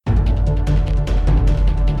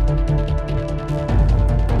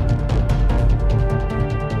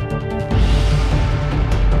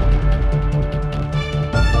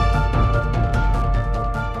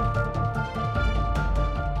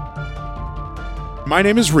My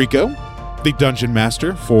name is Rico, the Dungeon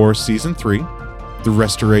Master for Season 3, The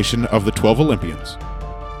Restoration of the 12 Olympians.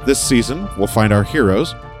 This season, we'll find our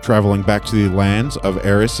heroes traveling back to the lands of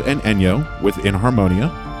Eris and Enyo within Harmonia,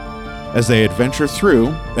 as they adventure through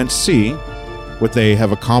and see what they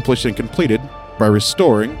have accomplished and completed by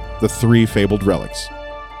restoring the 3 fabled relics,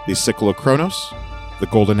 the Sickle of Kronos, the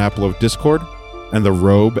Golden Apple of Discord, and the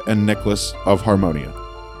Robe and Necklace of Harmonia.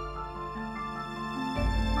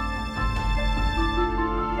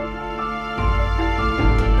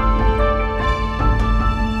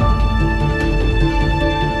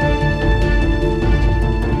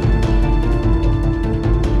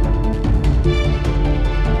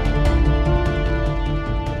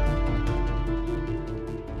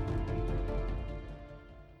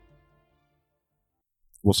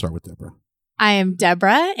 We'll start with Deborah. I am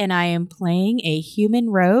Deborah, and I am playing a human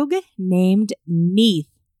rogue named Neith.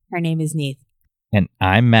 Her name is Neith. And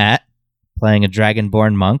I'm Matt, playing a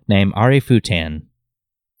dragonborn monk named Ari Futan.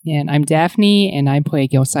 And I'm Daphne, and I play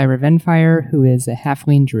Gilcyra Venfire, who is a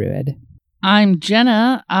halfling druid. I'm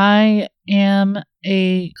Jenna. I am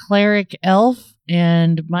a cleric elf,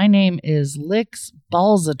 and my name is Lix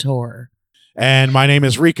Balzator. And my name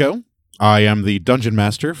is Rico. I am the Dungeon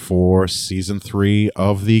Master for Season 3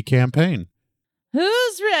 of the campaign.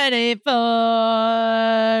 Who's ready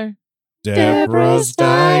for Deborah's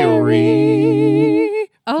Diary.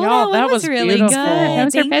 Oh, Y'all, that was really beautiful. good. That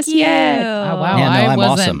was our Thank best you. yet. Oh, wow, Yeah, no, I I'm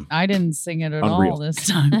wasn't. awesome. I didn't sing it at Unreal. all this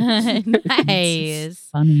time. Nice.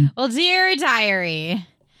 Funny. Well, dear diary,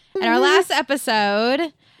 in our last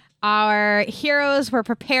episode, our heroes were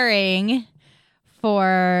preparing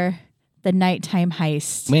for the nighttime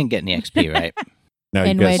heist. We didn't get any XP, right? Now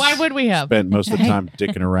you In guys which- Why would we have? spent most of the time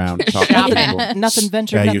dicking around, talking to Shopping. people. Nothing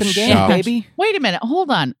ventured, Yeah, you nothing gained, shopped. baby. Wait a minute.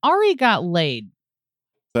 Hold on. Ari got laid.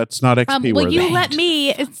 That's not XP Will worthy. you let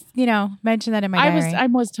me, mention that in my diary? I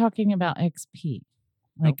was talking about XP.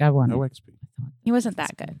 Like I wanted. No XP. He wasn't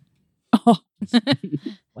that good. Oh.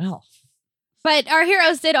 Well. But our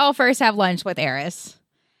heroes did all first have lunch with Eris.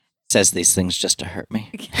 Says these things just to hurt me.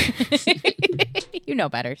 You know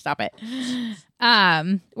better. Stop it.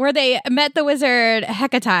 Where they met the wizard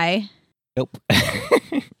Hecate. Nope.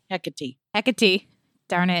 Hecate. Hecate.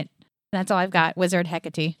 Darn it. That's all I've got. Wizard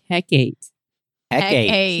Hecate. Hecate.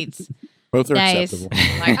 Hecate. Both are Nice. acceptable.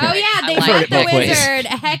 Oh yeah, they I've heard met it the both ways. wizard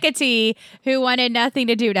Hecate, who wanted nothing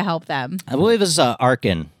to do to help them. I believe it's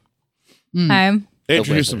Arkin. Um, They The introduced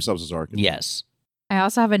wizard. themselves as Arkin. Yes. I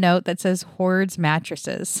also have a note that says Horde's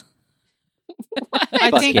mattresses.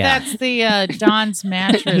 I Fuck think yeah. that's the Don's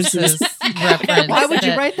mattresses reference. Why would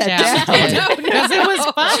you write that Daphne down? did. I don't know. Because it was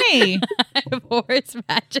funny. I have Horde's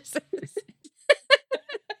mattresses.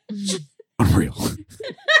 Unreal.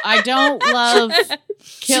 I don't love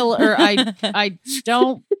I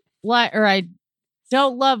don't like or I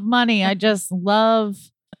don't love money. I just love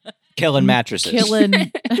Killing mattresses. killing.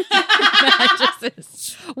 Mattresses.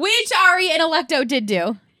 Which Ari and Electo did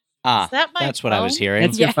do. Ah, Is that my that's what I was phone? hearing.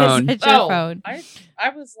 It's your phone. It's your Oh, phone. I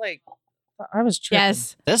was like, I was tripping.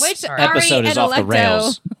 Yes. This Which episode Ari is and off the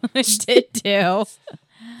rails. Electo did do.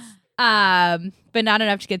 But not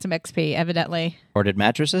enough to get some XP, evidently. Ordered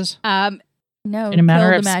mattresses? No, In a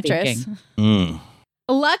matter killed of the mattress. speaking. Mm.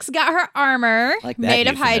 Lux got her armor Like that made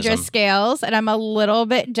of Hydra euphemism. scales, and I'm a little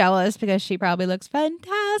bit jealous because she probably looks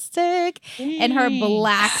fantastic in her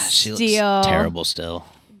black She steel looks terrible still.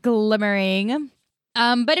 glimmering.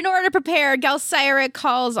 But in order to prepare, Gilcyra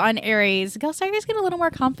calls on Ares. Gilcyra's getting a little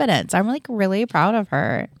more confidence. I'm really proud of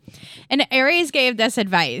her. And Ares gave this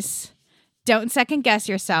advice: don't second guess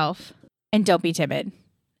yourself, and don't be timid.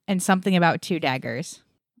 And something about 2 daggers.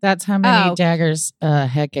 That's how many Oh. daggers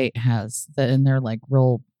Hecate has. And they're like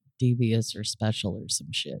real devious or special or some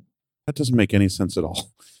shit. That doesn't make any sense at all.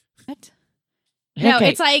 What? No, Hecate,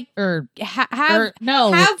 it's like or have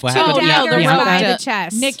no, have 2 What happened to daggers Bianca? by the Bianca.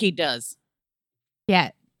 chest. Nikki does. Yeah.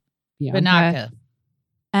 Banaka.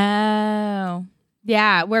 Oh.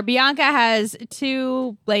 Yeah, where Bianca has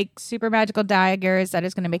 2 like super magical daggers that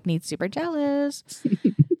is going to make Neith super jealous.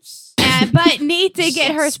 But Neith did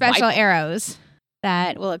get her special arrows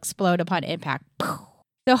that will explode upon impact.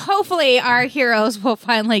 So hopefully our heroes will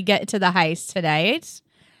finally get to the heist tonight.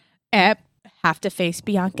 Have to face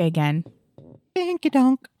Bianca again. Dinky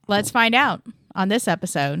donk. Let's find out on this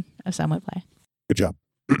episode of Some Would Play. Good job.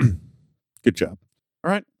 Good job.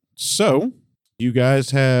 All right. So you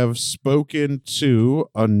guys have spoken to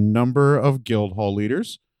a number of guild hall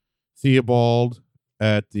leaders. Theobald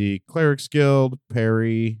at the Clerics Guild,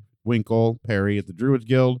 Perry at the Druids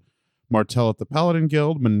Guild, Martell at the Paladin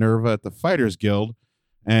Guild, Minerva at the Fighters Guild,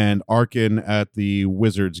 and Arkin at the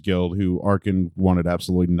Wizards Guild, who Arkin wanted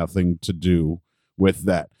absolutely nothing to do with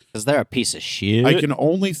that. Because they're a piece of shit. I can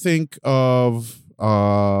only think of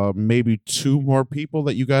maybe 2 more people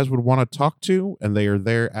that you guys would want to talk to, and they are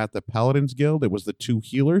there at the Paladins Guild. It was the 2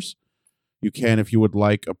 healers. You can, if you would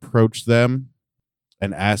like, approach them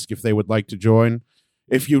and ask if they would like to join.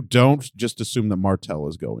 If you don't, just assume that Martel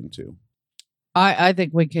is going to. I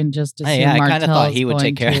think we can just assume Hey, I kind of thought Martel's he would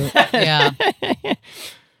take care going of that. to. Yeah.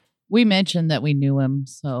 We mentioned that we knew him,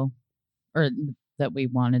 or that we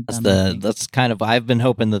wanted them. That's kind of, I've been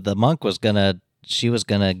hoping that the monk she was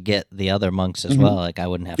gonna get the other monks as well. Like I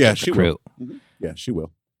wouldn't have to she recruit. will. Yeah, she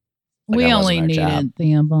will. Like We that wasn't only our job. needed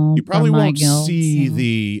Theobald. You probably from my won't guild, see so-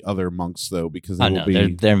 the other monks, though, because they Oh, will no, be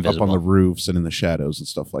they're up invisible. on the roofs and in the shadows and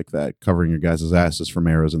stuff like that, covering your guys' asses from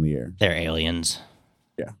arrows in the air. They're aliens.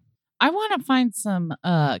 I want to find some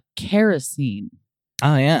kerosene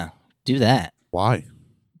Oh yeah, do that. Why?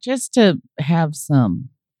 just to have some.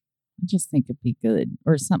 I just think it'd be good,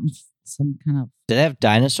 or something, some kind of Did they have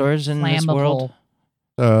dinosaurs in this world?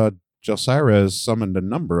 flammable. Jelsira has summoned a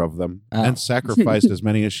number of them Oh. and sacrificed as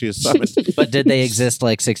many as she has summoned. But did they exist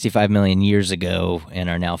like 65 million years ago and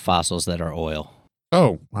are now fossils that are oil?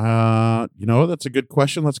 Oh, you know, that's a good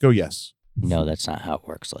question. Let's go yes. No, that's not how it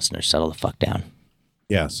works, listeners. Settle the fuck down.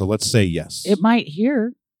 Yeah, so let's say yes. It might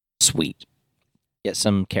here Sweet. Get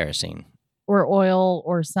some kerosene. or oil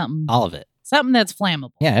or something. All of it. Something that's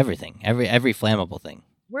flammable. Yeah, everything. Every flammable thing.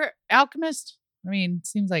 We're alchemist. I mean,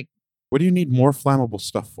 seems like What do you need more flammable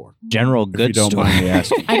stuff for? General If you goods don't store. mind me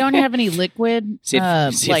asking. I don't have any liquid. See if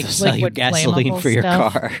like they'll sell you liquid gasoline flammable for your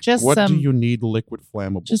stuff. car. Just What some, do you need liquid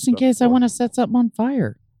flammable just in stuff case I for? want to set something on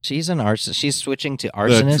fire. She's an arsonist. She's switching to The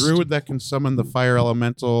arsonist. druid that can summon the fire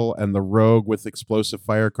elemental, and the rogue with explosive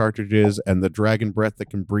fire cartridges, and the dragon breath that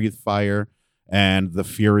can breathe fire, and the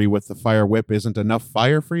fury with the fire whip isn't enough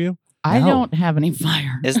fire for you? I No. don't have any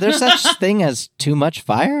fire. Is there such thing as too much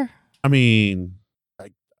fire? I mean,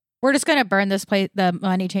 We're just gonna burn this place, the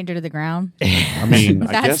money changer, to the ground. I mean,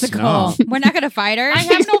 I That's guess the goal. not. We're not gonna fight her. I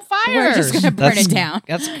have no fire. We're just gonna burn That's- it down.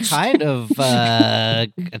 That's kind of a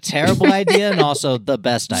terrible idea and also the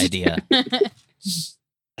best idea.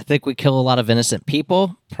 I think we kill a lot of innocent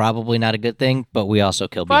people. Probably not a good thing, but we also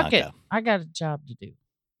kill Fuck Bianca. it. I got a job to do.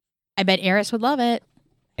 I bet Eris would love it.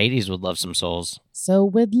 Hades would love some souls. So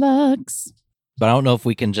with Lux. But I don't know if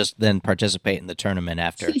we can just then participate in the tournament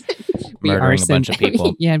after We murdering a arson. bunch of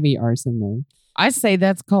people. Yeah, we arson them. I say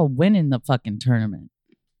that's called winning the fucking tournament.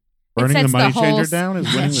 Burning the sets the money whole changer s- down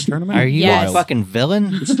is winning the tournament? Are you Yes. a fucking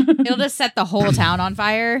villain? It'll just set the whole town on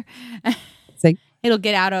fire. It's like, It'll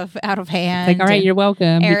get out of hand. like all right, you're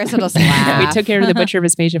welcome. Eris will just we laugh. took care of the butcher of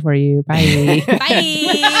Vespasia for you. Bye.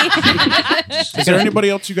 Bye. Is there anybody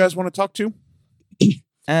else you guys want to talk to?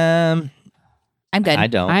 I'm I'm good. I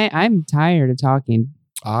don't. I'm tired of talking.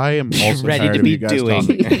 I am also Ready tired to of be you guys doing.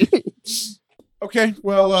 talking. Okay,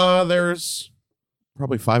 well, there's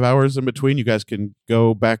probably 5 hours in between. You guys can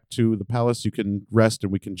go back to the palace. You can rest,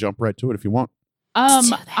 and we can jump right to it if you want.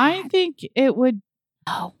 So I think it would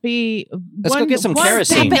Oh. be Let's go get some one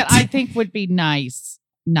kerosene. thing that I think would be nice.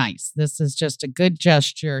 This is just a good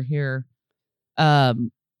gesture here.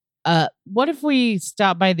 What if we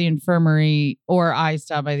stop by the infirmary, or I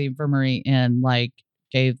stop by the infirmary and like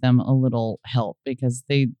gave them a little help, because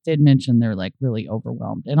they did mention they're like really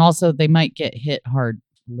overwhelmed, and also they might get hit hard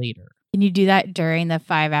later. Can you do that during the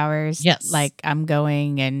 5 hours? Yes. Like I'm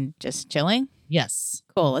going and just chilling? Yes.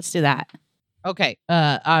 Cool. Let's do that. Okay.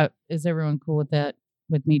 Is everyone cool with that?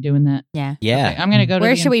 With me doing that? Yeah. Yeah. Okay, I'm gonna go to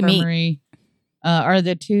Where the should we meet? infirmary. Are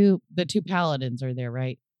the two paladins are there,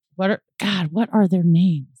 right? What are their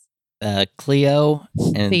names? Cleo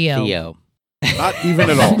and Theo. Theo. Not even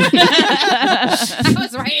at all. I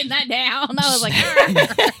was writing that down. I was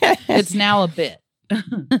like, It's now a bit.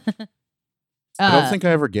 I don't think I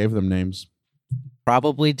ever gave them names.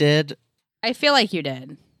 Probably did, I feel like you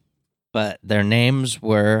did. but their names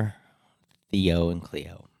were Theo and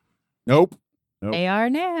Cleo. Nope. They are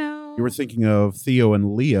now. You were thinking of Theo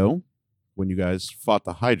and Leo when you guys fought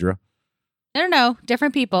the Hydra. No.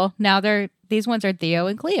 Different people. Now these ones are Theo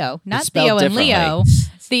and Cleo. Not spelled Theo and differently. Leo.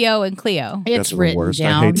 Theo and Cleo. It's That's the written worst.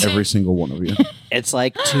 down. I hate every single one of you. It's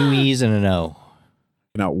like 2 E's and an O.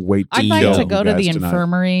 Cannot wait to I'd like kill to you go to guys the tonight.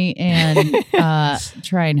 infirmary and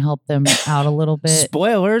try and help them out a little bit.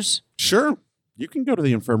 Spoilers. Sure. You can go to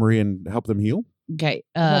the infirmary and help them heal. Okay.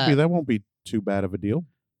 That won't be too bad of a deal.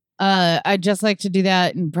 I'd just like to do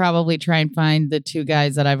that and probably try and find the 2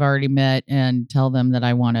 guys that I've already met and tell them that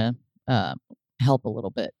I want to help a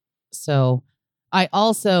little bit. So I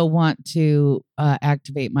also want to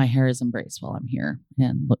activate my Harris Embrace while I'm here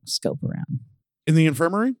and scope around. In the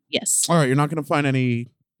infirmary? Yes. All right, you're not going to find any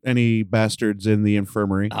any bastards in the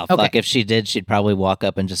infirmary. Oh, Okay. fuck. If she did, she'd probably walk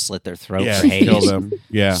up and just slit their throat Yeah, for Hades. kill them.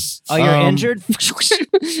 Yeah. Oh, you're Um, injured?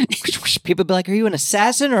 People be like, are you an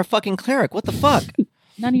assassin or a fucking cleric? What the fuck?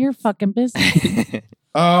 None of your fucking business.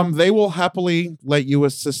 They will happily let you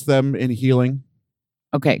assist them in healing.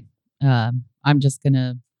 Okay. I'm just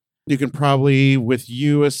gonna. You can probably, with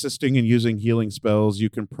you assisting and using healing spells, you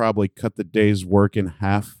can probably cut the day's work in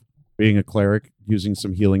half being a cleric using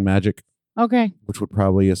some healing magic, Okay. which would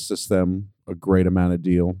probably assist them a great amount of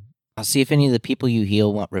deal. I'll see if any of the people you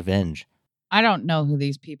heal want revenge. I don't know who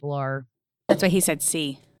these people are. That's what he said.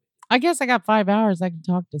 See. I guess I got 5 hours. I can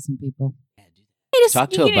talk to some people.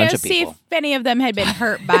 Talk to a bunch of See people. if any of them had been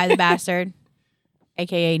hurt by the bastard,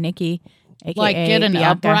 aka Nikki, aka Like get an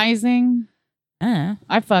Bianca. uprising. Uh,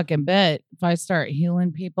 I fucking bet if I start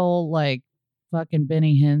healing people like fucking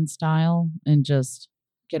Benny Hinn style and just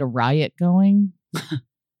get a riot going,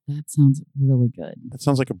 that sounds really good. That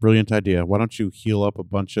sounds like a brilliant idea. Why don't you heal up a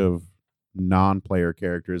bunch of non-player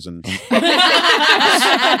characters and start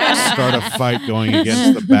a fight going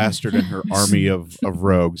against the bastard and her army of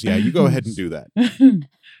rogues? Yeah, you go ahead and do that.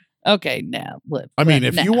 Okay, now look. I mean,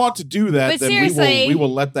 if no. you want to do that, But then seriously- we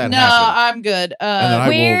will let that No, happen. I'm good. And then I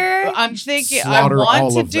will where I'm thinking I slaughter all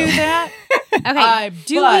want to of do them. that. okay,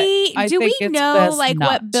 do but we I do we think it's know best like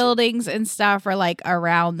not what to. buildings and stuff are like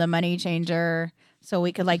around the money changer, so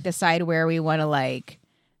we could like decide where we want to like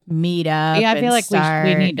meet up? Yeah, I and feel like we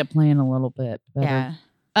start. need to plan a little bit better.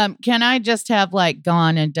 Yeah. Can I just have like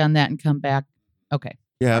gone and done that and come back? Okay.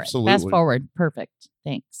 Yeah, All right. absolutely. Fast forward. Perfect.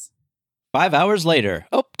 Thanks. 5 hours later.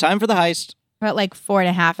 Oh, time for the heist. About like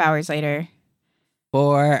 4.5 hours later.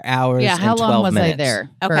 4 hours Yeah, how and 12 long was minutes. I there?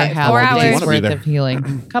 For Okay, half 4 a hours. day's Wanna be worth there. of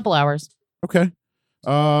healing. Couple hours. Okay.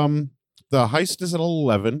 The heist is at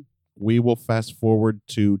 11. We will fast forward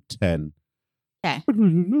to 10. Okay.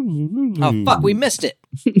 Oh, fuck, we missed it.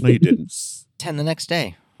 No, you didn't. 10 the next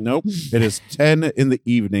day. Nope. It is 10 in the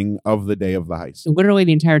evening of the day of the heist. Literally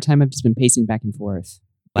the entire time I've just been pacing back and forth.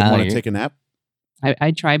 You Wow, want to you're- take a nap?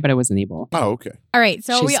 I tried, but I wasn't able. Oh, okay. All right,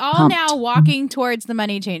 so are we She's all pumped. now walking towards the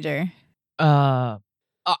money changer? I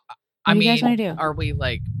do you mean, guys wanna do? are we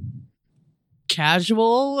like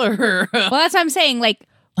casual or? Well, that's what I'm saying. Like,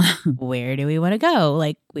 where do we want to go?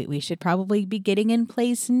 Like, we should probably be getting in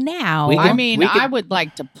place now. We I could- mean, we could- I would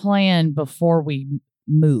like to plan before we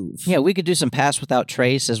move. Yeah, we could do some pass without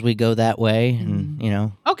trace as we go that way. And, you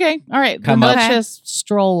know, Okay. All right. Come Then up. let's Okay. just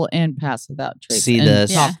stroll and pass without trace. See and the-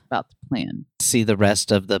 talk Yeah. about the plan. see the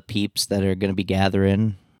rest of the peeps that are going to be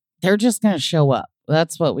gathering. They're just going to show up.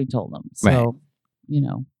 That's what we told them. So, Right. you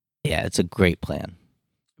know, Yeah, it's a great plan.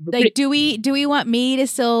 Like, do we want me to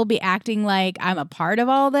still be acting like I'm a part of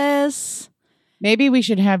all this? maybe we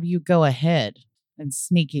should have you go ahead and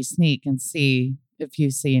sneak and see if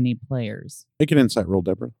you see any players. Make an insight roll,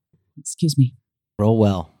 Deborah. Excuse me. Roll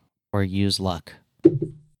well or use luck.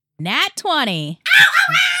 Nat 20.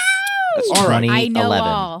 That's All right. 20, I know 11.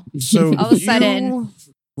 all. So All of a sudden- you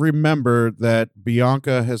remember that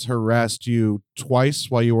Bianca has harassed you twice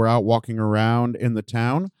while you were out walking around in the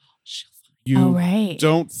town. You Oh, right.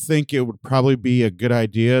 don't think it would probably be a good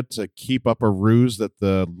idea to keep up a ruse that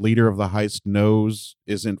the leader of the heist knows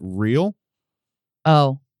isn't real.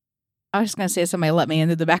 Oh, I was just going to say somebody let me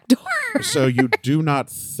into the back door. So you do not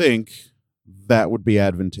think that would be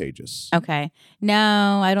advantageous. Okay.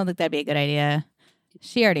 No, I don't think that'd be a good idea.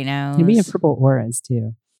 She already knows. Maybe have purple auras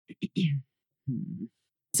too.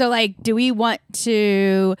 So, like, do we want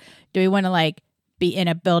to like be in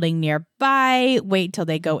a building nearby, wait till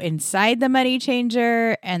they go inside the money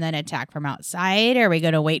changer and then attack from outside? Or are we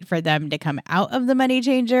going to wait for them to come out of the money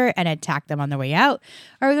changer and attack them on their way out?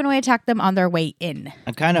 Or are we going to attack them on their way in?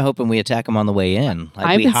 I'm kind of hoping we attack them on the way in. Like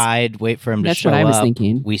I we was- hide, wait for him to That's show what I was up.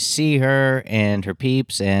 thinking. We see her and her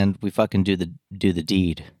peeps, and we fucking do the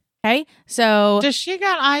deed. Okay. So, does she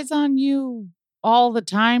got eyes on you all the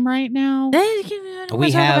time right now?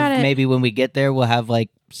 We have maybe when we get there, we'll have like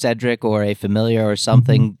Cedric or a familiar or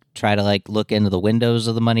something try to like look into the windows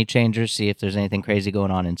of the money changer, see if there's anything crazy going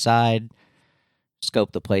on inside,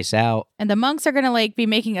 scope the place out, And the monks are going to like be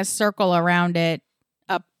making a circle around it.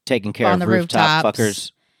 taking care On of the rooftop rooftops.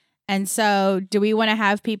 fuckers. And so, do we want to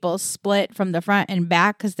have people split from the front and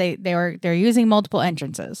back because they're using multiple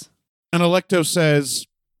entrances? And Electo says,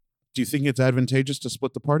 do you think it's advantageous to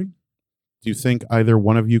split the party? Do you think either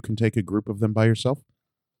one of you can take a group of them by yourself?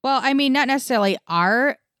 Well, I mean, not necessarily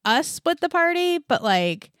us split the party, but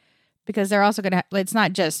like because they're also gonna. It's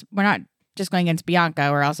not just we're not just going against Bianca.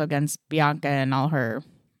 We're also against Bianca and all her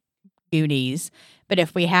goonies. But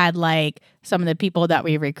if we had like some of the people that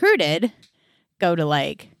we recruited go to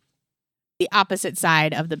like the opposite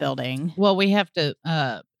side of the building, Well, we have to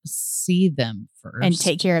see them first And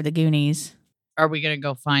take care of the Goonies. Are we going to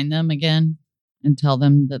go find them again and tell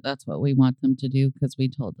them that that's what we want them to do? Because we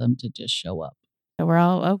told them to just show up. So we're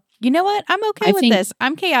all, oh, you know what? I'm okay with this.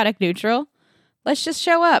 I'm chaotic neutral. Let's just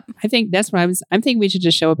show up. I think that's what I'm thinking we should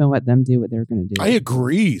just show up and let them do what they're going to do. I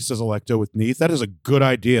agree, says Electo with Neith. That is a good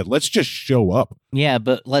idea. Let's just show up. Yeah,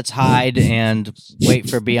 but let's hide and wait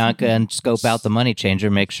for Bianca and scope out the money changer,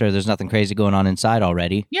 make sure there's nothing crazy going on inside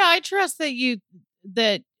already. Yeah, I trust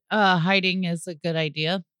that hiding is a good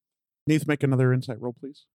idea. Neith, make another insight roll,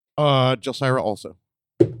 please. Jelsira also.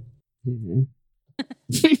 Mhm.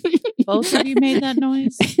 Both of you made that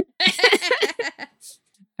noise?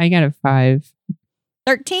 I got a 5.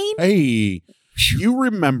 13? Hey, you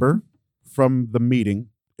remember from the meeting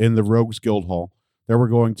in the Rogues Guild Hall, there were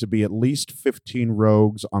going to be at least 15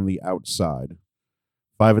 rogues on the outside.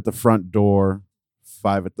 5 at the front door,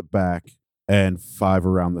 5 at the back, and 5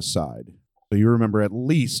 around the side. So you remember at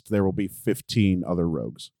least there will be 15 other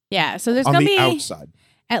rogues. Yeah, so there's on going to the be outside.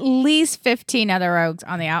 at least 15 other rogues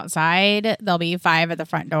on the outside. There'll be 5 at the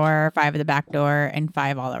front door, 5 at the back door, and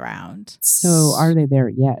 5 all around. So are they there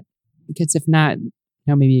yet? Because if not,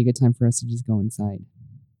 now may be a good time for us to just go inside.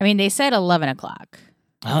 I mean, they said 11 o'clock.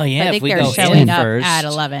 Oh, yeah, I if think we they're go showing in up first at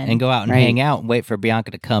 11. and go out and Right. hang out and wait for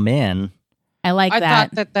Bianca to come in. I like I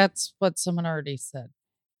that. thought that's what someone already said.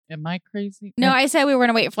 Am I crazy? No, I said we were going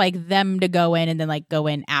to wait for like them to go in and then like go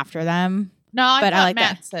in after them. No, I but I thought like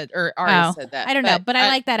Matt that. said, or Ari said that. I don't know, but I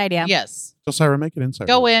like that idea. Yes. Jelsira, make an insight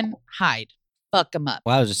Go roll. in, hide. Fuck them up.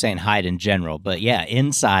 Well, I was just saying hide in general, but yeah,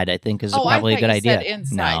 inside I think is Oh, probably I a good thought you idea. said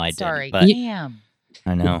inside. No, I Sorry. didn't. But Damn.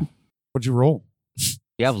 I know. What'd you roll?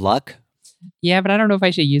 You have luck? Yeah, but I don't know if I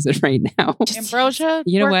should use it right now. Ambrosia?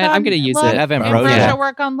 You know work what? I'm on gonna use luck? it. Have Ambrosia. Ambrosia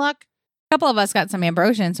work on luck? A couple of us got some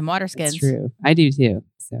ambrosia and some water skins. It's true. I do too.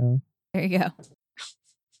 So There you go.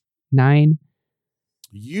 9.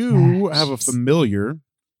 You Ah, have a jeez. familiar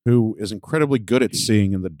who is incredibly good at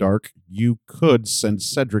seeing in the dark. You could send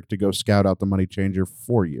Cedric to go scout out the money changer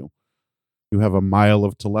for you. You have a mile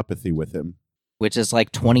of telepathy with him. Which is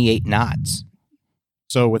like 28 knots.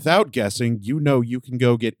 So without guessing, you know you can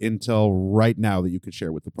go get intel right now that you could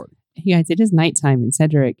share with the party. Hey guys, it is nighttime, and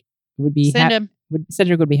Cedric would be Send him.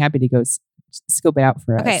 Cedric would be happy to go scope it out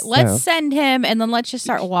for us. Okay, let's So, send him and then let's just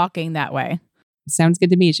start walking that way. sounds good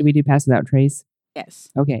to me. Should we do Pass Without Trace? Yes.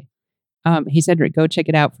 Okay. Hey Cedric, go check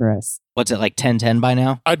it out for us. What's it, like 10:10 by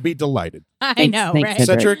now? I'd be delighted. I Thanks- know, thanks, right?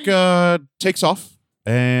 Cedric. Cedric takes off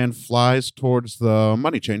and flies towards the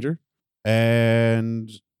money changer.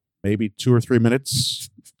 And maybe 2 or 3 minutes,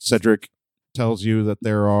 Cedric tells you that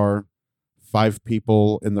there are 5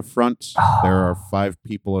 people in the front. There are 5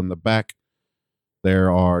 people in the back.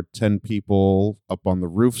 There are 10 people up on the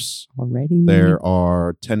roofs. Already? There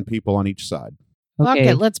are 10 people on each side. Fuck Okay.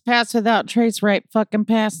 it. Let's pass without trace right fucking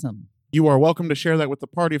past them. You are welcome to share that with the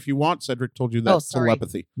party if you want. Cedric told you that Oh, sorry.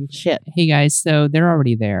 telepathy. Shit. Hey guys, so they're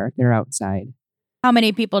already there. They're outside. How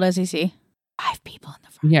many people does he see? 5 people in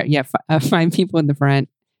the front. Yeah. 5 people in the front,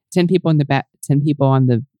 10 people in the back, 10 people on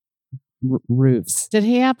the roofs, Did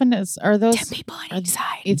he happen to? Are 10 those? people on are- each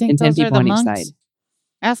side. You think and 10 those are people the on each monks? side.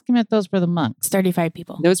 Ask him if those were the It's monks 35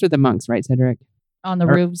 people. Those were the monks, right, Cedric? on the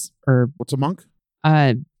Or- roofs. Or What's a monk?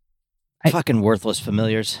 Fucking worthless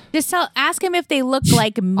familiars. Just ask him if they look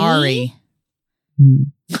like me. Ari.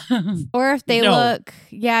 Or if they No. look,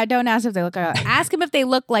 don't ask if they look. Ask him if they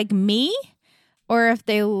look like me, or if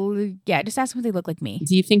they, just ask him if they look like me.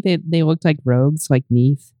 do you think they looked like rogues, like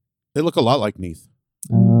Neith? They look a lot like Neith.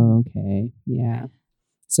 Oh, okay. Yeah.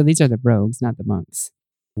 So these are the rogues, not the monks.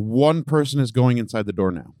 One person is going inside the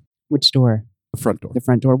door now. Which door? The front door. The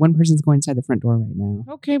front door. One person's going inside the front door right now.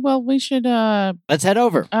 Okay, well, we should. Let's head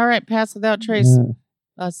over. All right, pass without trace.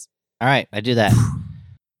 Us. All right, I do that.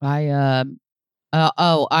 I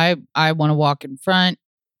want to walk in front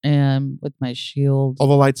and with my shield. All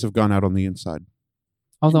the lights have gone out on the inside.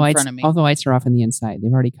 All the In lights, front of me. all the lights are off on the inside.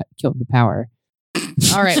 They've already killed the power.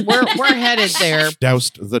 All right, we're headed there.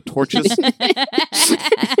 Doused the torches.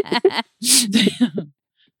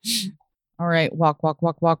 All right, walk.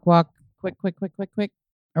 Quick.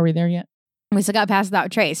 Are we there yet? We still got past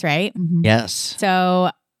without trace, right? Yes.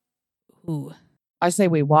 So, I say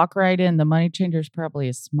we walk right in. The money changer's probably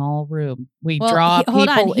a small room. We draw hold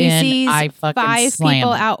on. people He in. sees I fucking 5 slam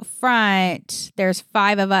people them. out front. There's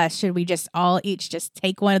 5 of us. Should we just all each just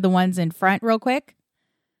take one of the ones in front real quick?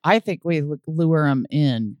 I think we lure them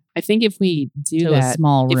in I think if we do to a that,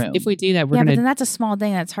 small room. if we do that, we're Yeah, but gonna. then that's a small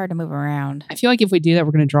thing that's hard to move around. I feel like if we do that,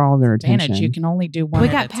 we're gonna draw all their attention. advantage, you can only do one We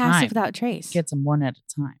at got a passive time. without trace. Gets them one at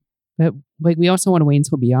a time. But like, we also want to wait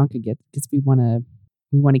until Bianca gets because we want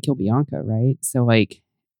to kill Bianca, right? So like,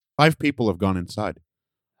 5 people have gone inside.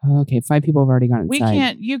 Okay, 5 people have already gone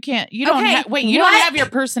inside. You don't Okay, you don't what? have your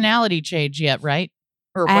personality change yet, right?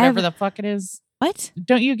 Or I whatever have- the fuck it is. What?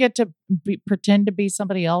 Don't you get to pretend to be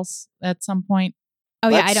somebody else at some point? Oh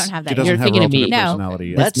yeah, I Let's- don't have She that doesn't yet. You're have thinking her of me. alternate No. personality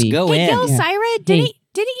yet. Let's me. go Hey, in. Gilcyra, Hey.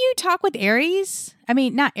 didn't you talk with Aries? I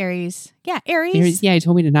mean, not Aries. Yeah, Aries. Yeah, he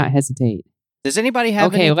told me to not hesitate. Does anybody have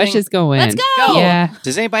Okay, anything? let's just go in. Let's go. Yeah.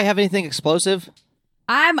 Does anybody have anything explosive?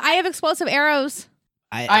 I have explosive arrows.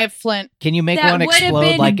 I have Flint. Can you make That one would have explode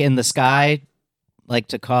been- like in the sky, like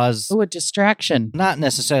to cause Oh, a distraction. not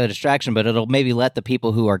necessarily a distraction, but it'll maybe let the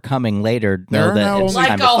people who are coming later There know are that now it's only-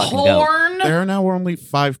 time to fucking go. There are now only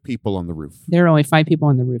 5 people on the roof. There are only 5 people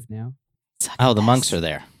on the roof now. Oh, the monks are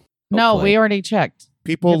there. No, Hopefully. we already checked.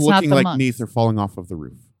 People It's not looking the like monks. Neath are falling off of the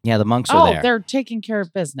roof. Yeah, the monks are Oh, there. they're taking care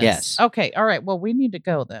of business. Yes. Okay. All right. Well, we need to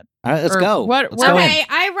go then. All right, let's or go. what- Let's go in. Okay,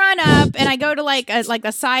 I run up and I go to like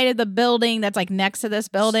the side of the building that's like next to this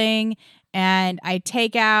building, and I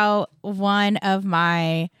take out one of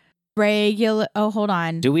my regular. Oh, hold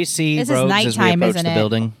on. Do we see This is rogues as we nighttime, approach isn't the it?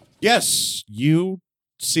 building? Yes, you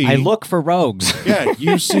see. I look for rogues. Yeah,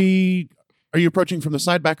 you see. Are you approaching from the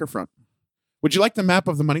side, back, or front? Would you like the map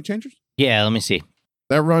of the Money Changers? Yeah, let me see.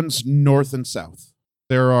 That runs north and south.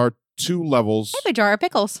 There are 2 levels. I have a jar of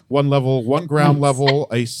pickles. One ground level,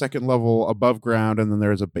 a second level above ground, and then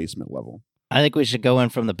there's a basement level. I think we should go in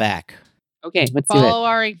from the back. Okay, let's do it. Follow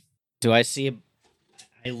Ari. Do I see?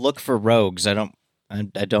 I look for rogues. I don't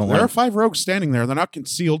There are want. 5 rogues standing there. They're not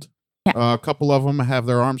concealed. Yeah. A couple of them have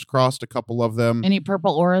their arms crossed. A couple of them Any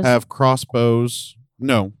purple auras? have crossbows.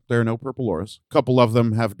 No, there are no purple auras. A couple of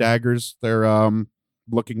them have daggers. They're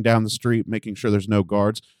looking down the street, making sure there's no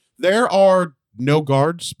guards. There are no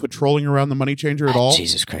guards patrolling around the Money Changer at all.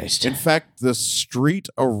 Jesus Christ. In fact, the street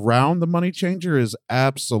around the Money Changer is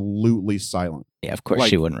absolutely silent, Yeah, of course like-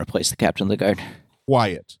 she wouldn't replace the captain of the guard.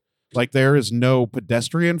 quiet. Like there is no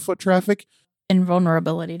pedestrian foot traffic.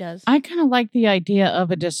 Invulnerability does. I kind of like the idea of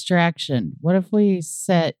a distraction. What if we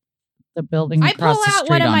set the building I across pull the out street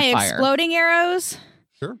one of on my fire? exploding arrows.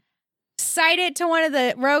 Sure. Sight it to one of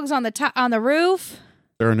the rogues on the top on the roof.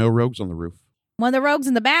 There are no rogues on the roof. One of the rogues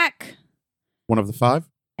in the back, One of the 5.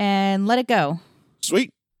 and let it go.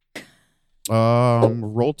 Sweet.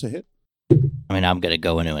 Roll to hit. I mean, I'm gonna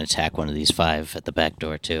go in and attack one of these 5 at the back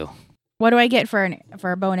door too. What do I get for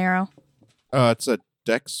a bow and arrow? It's a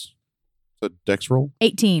dex. It's a dex roll.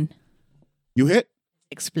 18. You hit.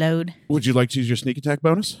 Explode. Would you like to use your sneak attack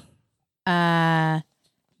bonus?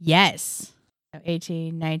 Yes.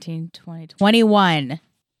 18, 19, 20, 21.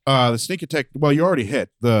 The sneak attack. Well, you already hit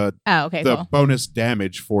the Oh, okay, the cool. bonus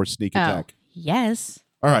damage for sneak Oh. attack. Yes.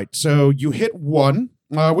 All right, so you hit 1.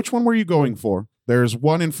 Which one were you going for? There's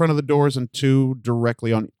 1 in front of the doors and 2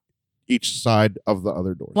 directly on each side of the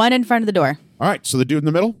other doors. One in front of the door. All right, so the dude in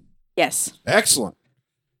the middle. Yes. Excellent.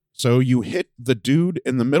 So you hit the dude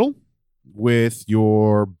in the middle with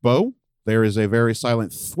your bow. There is a very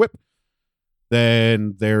silent thwip.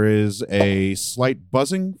 Then there is a slight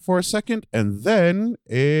buzzing for a second, and then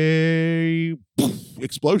a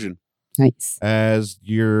explosion Nice. as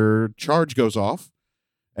your charge goes off.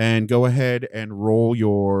 And go ahead and roll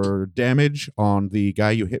your damage on the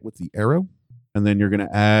guy you hit with the arrow. And then you're going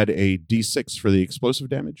to add a d6 for the explosive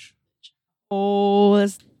damage. Oh,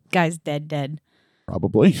 this guy's dead.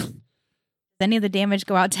 Probably. Does any of the damage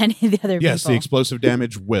go out to any of the other Yes, the people? explosive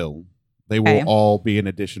damage will. They will Okay. all be an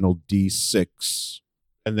additional d6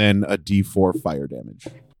 and then a d4 fire damage.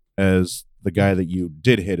 As the guy that you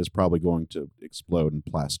did hit is probably going to explode and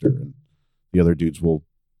plaster, and the other dudes will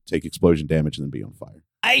take explosion damage and then be on fire.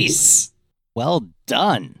 Nice. Well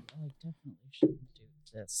done. I definitely shouldn't do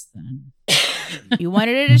this then. You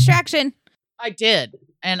wanted a distraction. I did,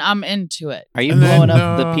 and I'm into it. Are you And then, blowing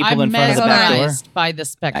up the people I'm in front of the back door? mesmerized by the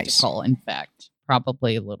spectacle. In fact,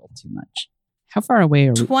 probably a little too much. How far away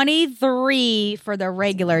are we? 23 for the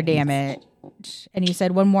regular damage. And you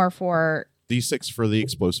said one more for, d6 for the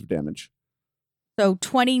explosive damage. so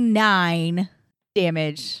 29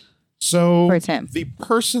 damage So towards him. the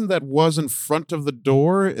person that was in front of the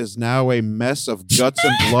door is now a mess of guts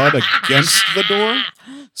and blood against the door.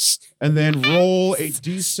 And then roll a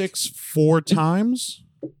d6 4 times.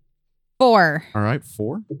 4, All right,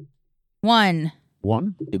 4, 1,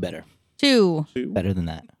 1, Do better. 2, 2, Better than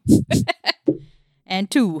that. and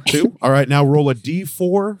 2. 2. All right, now roll a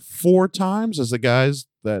d4 4 times as the guys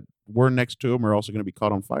that were next to him are also going to be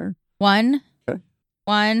caught on fire. 1, Okay.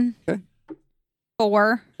 1, Okay.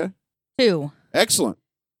 4, Okay. 2. Excellent.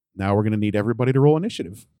 Now we're going to need everybody to roll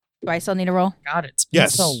initiative. Do I still need to roll? God, it's been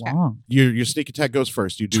Yes. so long. Your sneak attack goes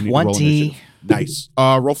first. You do need to roll 20, initiative. Nice.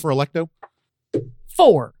 Roll for Electo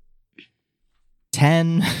 4.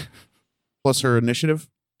 10. plus her initiative.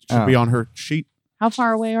 Should be on her sheet. How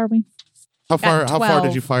far away are we? How far did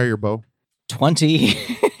 12. you fire your bow? 20.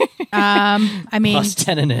 I mean, Plus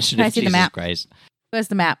 10 initiative. can I see the Jesus map? Christ. where's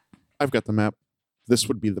the map? I've got the map. This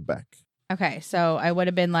would be the back. Okay, so I would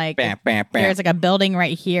have been like, Bam, bam, bam. there's like a building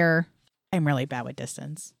right here. I'm really bad with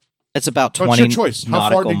distance. It's about What's 20 your choice?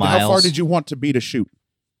 nautical miles. How far did you want to be to shoot?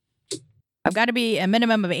 I've got to be a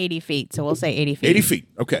minimum of 80 feet, so we'll say 80 feet. 80 feet.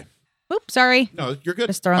 Okay. Oops, sorry. No, you're good.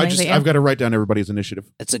 Just throwing things at you. I've got to write down everybody's initiative.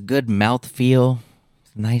 It's a good mouth feel.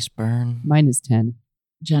 Nice burn. Mine is 10.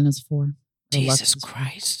 Jen is 4. Jesus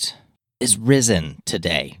Christ. Is risen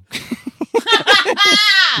today.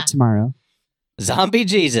 Tomorrow. Zombie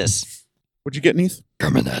Jesus. What'd you get, Neith?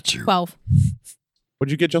 Coming at you. 12.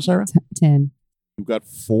 What'd you get, Jelsira? 10. You got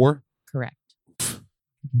 4. Correct.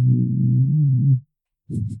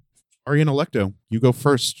 Ari and Electo, you go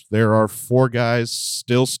first. There are 4 guys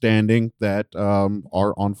still standing that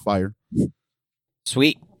are on fire.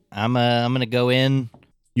 Sweet. I'm gonna go in.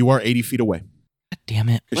 You are 80 feet away God damn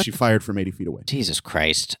it. because What she the- fired from 80 feet away. Jesus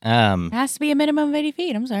Christ. It has to be a minimum of 80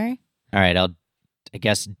 feet. I'm sorry. All right, I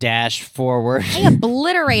guess dash forward. I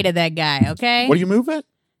obliterated that guy, okay? What do you move at?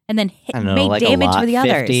 And then I don't know, made like a damage lot. for the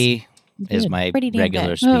others. 50 is Good. my Pretty damn regular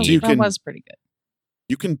good. speed. You that can- was pretty good.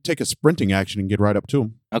 You can take a sprinting action and get right up to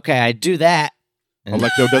him. Okay, I do that. And,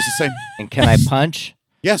 Electo does the same. and can I punch?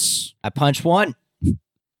 Yes. I punch one.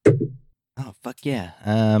 Oh fuck yeah.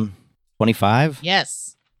 25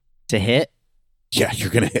 Yes. to hit. Yeah, you're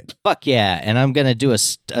going to hit. Fuck yeah. And I'm gonna do a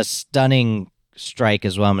stunning strike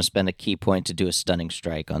as well. I'm gonna spend a key point to do a stunning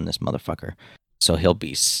strike on this motherfucker. So he God,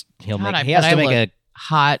 has I to bet I make look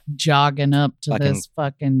hot jogging up to Fucking- this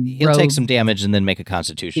fucking he'll rogue, take some damage and then make a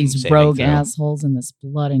Constitution these saving rogue throw. assholes and this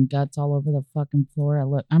blood and guts all over the fucking floor.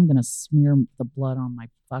 I'm gonna smear the blood on my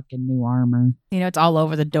fucking new armor. You know, it's all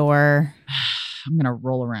over the door. I'm gonna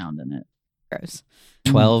roll around in it. Gross.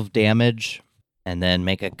 12 damage, and then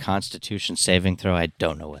make a Constitution saving throw. I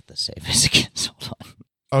don't know what the save is against. Hold on.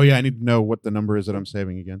 Oh, yeah, I need to know what the number is that I'm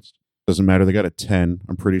saving against. Doesn't matter. They got a 10.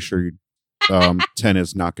 I'm pretty sure 10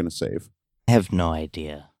 is not going to save. I have no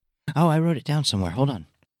idea. Oh, I wrote it down somewhere. Hold on.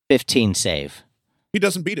 15 save. He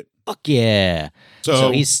doesn't beat it. Fuck yeah. So,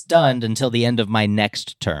 So he's stunned until the end of my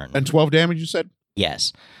next turn. and 12 damage, you said?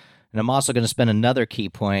 Yes. And I'm also going to spend another key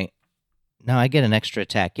point. No, I get an extra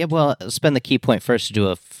attack. Yeah, well, I'll spend the key point first to do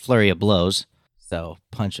a flurry of blows. So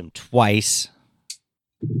punch him twice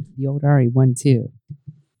The old Ari 1 2.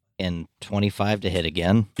 and 25 to hit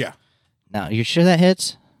again. Yeah. Now, you sure that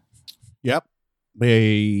hits? Yep.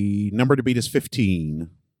 The number to beat is 15.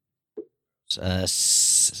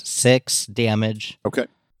 6 damage. Okay.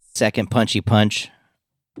 Second punchy punch.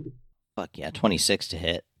 Fuck yeah, 26 to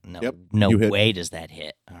hit. No, Yep, no you hit. way does that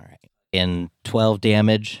hit. All right. And 12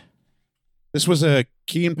 damage. This was a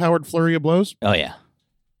key-empowered flurry of blows. Oh, yeah.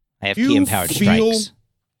 I have You key empowered feel- strikes.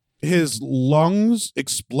 His lungs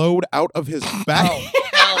explode out of his back.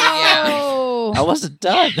 Oh. I wasn't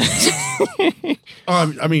done.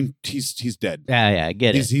 I mean, he's dead. yeah, I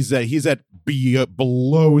get it. He's at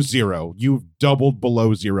below 0. You've doubled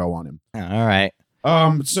below 0 on him. All right.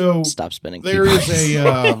 So Stop spinning. there is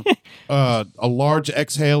a large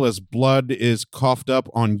exhale as blood is coughed up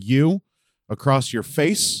on you across your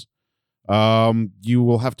face. You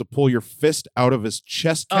will have to pull your fist out of his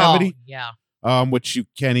chest cavity, Oh, yeah. which you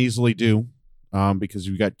can easily do because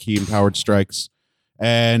you got key empowered strikes.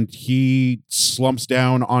 And he slumps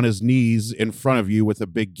down on his knees in front of you with a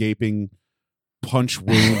big gaping punch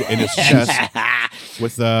wound in his chest,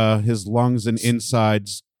 with his lungs and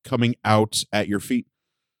insides coming out at your feet.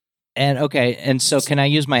 And okay, and so can I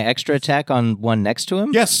use my extra attack on one next to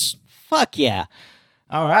him? Yes. Fuck yeah.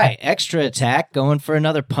 All right, extra attack going for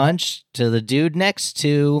another punch to the dude next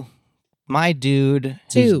to my dude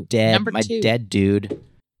who's 2. dead. Number my 2. dead dude.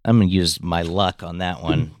 I'm going to use my luck on that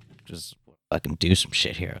one. Just fucking do some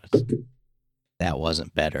shit here. That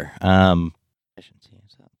wasn't better.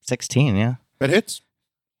 16, yeah. That hits.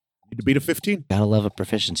 Need to beat a 15. Gotta love a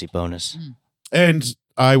proficiency bonus. And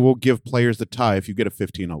I will give players the tie. If you get a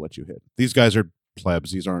 15, I'll let you hit. These guys are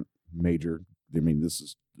plebs. These aren't major. I mean, this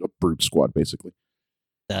is a brute squad, basically.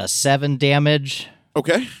 7 damage.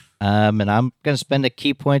 Okay. And I'm going to spend a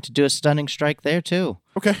key point to do a stunning strike there, too.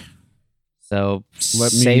 Okay. So,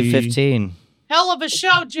 Let save me- 15. Hell of a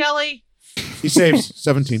show, Jelly. He saves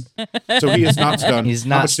 17. So he is not stunned. He's How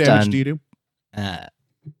not much damage stunned. do you do? Uh,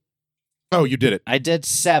 Oh, you did it. I did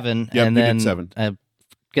 7, Yep, and you did then 7. I'm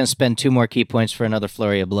going to spend 2 more key points for another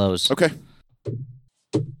flurry of blows. Okay.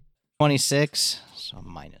 26, so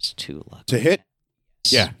 -2 luck. To hit?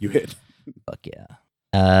 Yeah, you hit. Fuck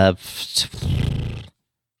yeah.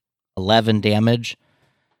 11 damage.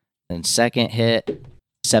 Then second hit,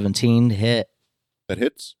 17 to hit. That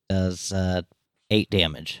hits. Does 8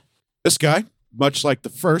 damage. This guy, much like the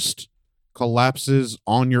first, collapses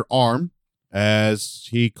on your arm as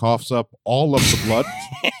he coughs up all of the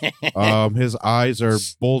blood. His eyes are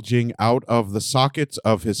bulging out of the sockets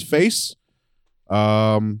of his face.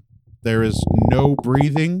 There is no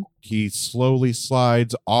breathing. He slowly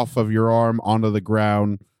slides off of your arm onto the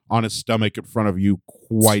ground on his stomach in front of you,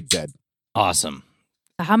 quite dead. Awesome.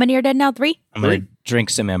 How many are dead now? 3? I'm going to drink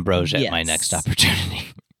some ambrosia at my Yes. next opportunity.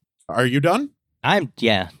 Are you done? That's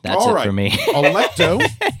All it right. for me. Electo,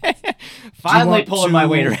 Finally want pulling to- my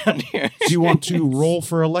weight around here. do you want to roll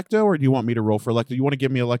for Electo, or do you want me to roll for Electo? You want to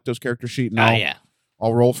give me Electo's character sheet, and Yeah.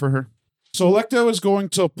 I'll roll for her. So Electo is going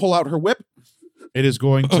to pull out her whip. It is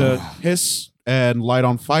going to hiss and light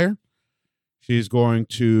on fire. She's going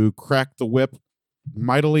to crack the whip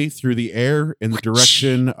mightily through the air in the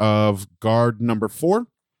direction of guard number 4.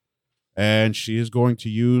 And she is going to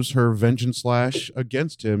use her vengeance slash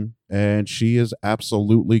against him. And she is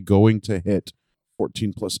absolutely going to hit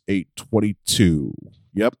 14 plus 8, 22.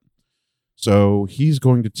 Yep. So he's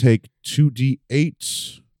going to take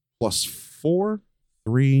 2d8 plus 4,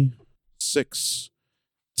 3, 6,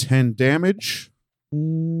 10 damage.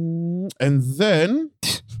 And then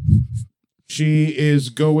she is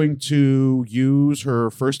going to use her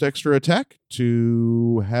first extra attack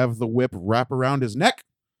to have the whip wrap around his neck.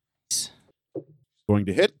 Going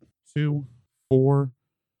to hit. 2, 4,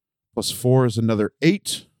 plus 4 is another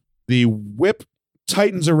 8. The whip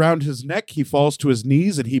tightens around his neck. He falls to his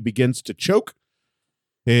knees and he begins to choke.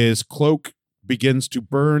 His cloak begins to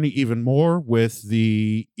burn even more with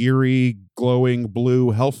the eerie, glowing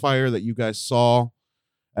blue hellfire that you guys saw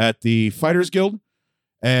at the Fighters Guild.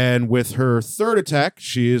 And with her third attack,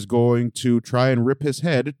 she is going to try and rip his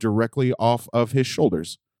head directly off of his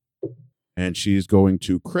shoulders. And she's going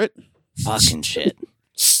to crit. Fucking shit.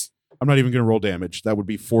 I'm not even going to roll damage. That would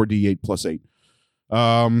be 4d8 plus 8.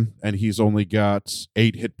 And he's only got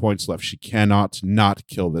 8 hit points left. She cannot not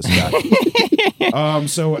kill this guy.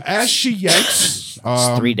 So as she yanks,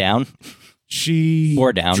 It's 3 down. she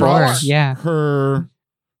 4 down. drops Yeah. her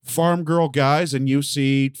farm girl guys, and you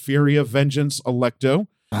see Fury of Vengeance Electo.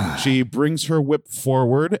 She brings her whip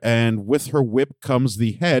forward, and with her whip comes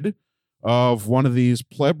the head of one of these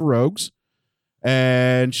pleb rogues,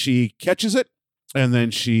 and she catches it, and then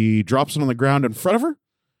she drops it on the ground in front of her,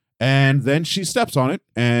 and then she steps on it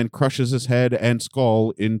and crushes his head and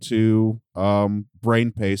skull into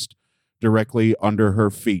brain paste directly under her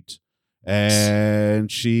feet.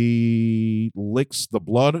 And she licks the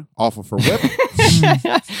blood off of her whip.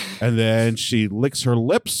 And then she licks her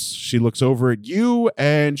lips. She looks over at you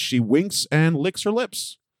and she winks and licks her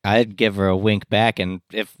lips. I'd give her a wink back, and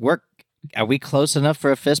if are we close enough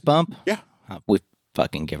for a fist bump? Yeah. We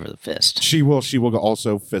fucking give her the fist. She will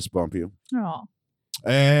also fist bump you. Oh.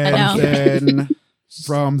 And I know. then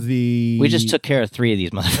from the We just took care of 3 of these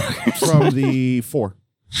motherfuckers. from the 4.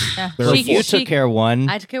 Yeah. There are Well, you took care of 1.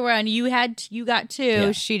 I took care of 1. You got 2.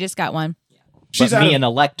 Yeah. She just got 1. She's But out me of, and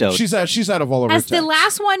Electo she's out of all of her Has the attacks.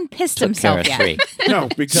 last one pissed took care himself of yet? 3. No,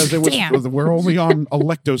 because it was Damn. we're only on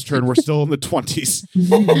Electo's turn. We're still in the 20s.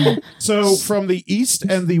 So from the east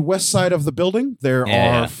and the west side of the building, there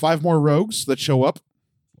Yeah. are 5 more rogues that show up.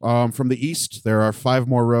 From the east, there are 5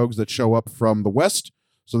 more rogues that show up from the west.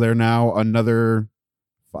 So they're now another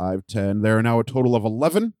 5, 10. There are now a total of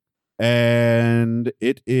 11. And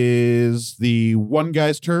it is the one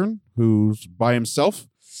guy's turn who's by himself.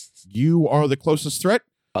 You are the closest threat.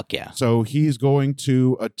 Fuck yeah. So he's going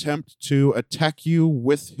to attempt to attack you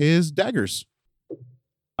with his daggers.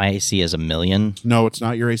 My AC is 1,000,000. No, it's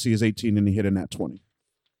not. Your AC is 18 and he hit a nat 20.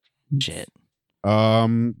 Shit.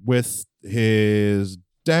 With his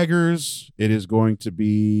daggers, it is going to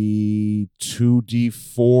be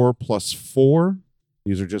 2d4 plus 4.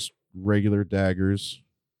 These are just regular daggers.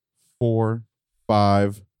 4,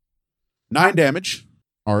 5, 9 damage.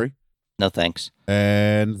 Ari. No thanks.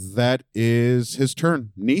 And that is his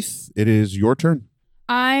turn. Neith, it is your turn.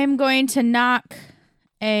 I'm going to knock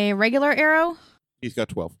a regular arrow He's got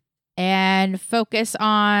 12. and focus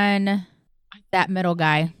on that middle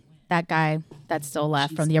guy. That guy that's still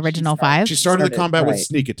left from the original 5. She started the combat with right.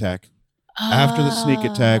 sneak attack. After the sneak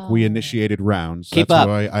attack, we initiated rounds. Keep That's up.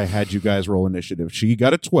 why I had you guys roll initiative. She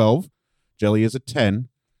got a 12. Jelly is a 10.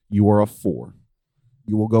 You are a 4.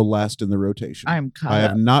 You will go last in the rotation. I'm caught I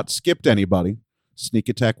have up. not skipped anybody. Sneak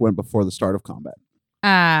attack went before the start of combat.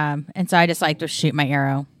 And so I just like to shoot my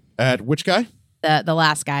arrow. At which guy? The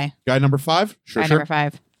last guy. Guy number 5? Sure, Guy sure. number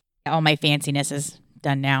 5. All my fanciness is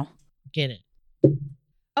done now. Get it.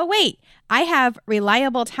 Oh wait, I have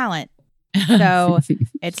reliable talent. So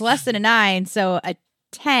it's less than a 9, so a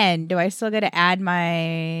 10, do I still get to add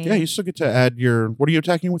my... Yeah, you still get to add your... What are you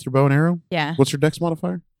attacking with, your bow and arrow? Yeah. What's your dex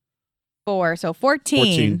modifier? 4, so 14.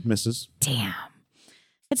 14 misses. Damn.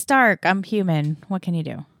 It's dark. I'm human. What can you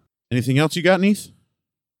do? Anything else you got, Neith?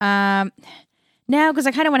 No, because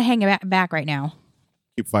I kind of want to hang back right now.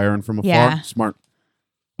 Keep firing from afar. Yeah. Smart.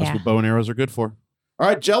 That's Yeah. what bow and arrows are good for. All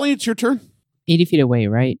right, Jelly, it's your turn. 80 feet away,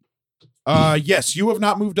 right? Yes, you have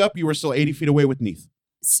not moved up. You are still 80 feet away with Neith.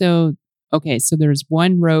 So, okay, so there's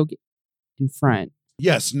one rogue in front.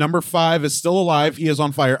 Yes, number 5 is still alive. He is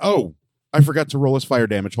on fire. Oh, I forgot to roll his fire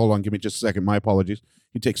damage. Hold on, give me just a second. My apologies.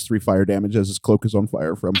 He takes 3 fire damage as his cloak is on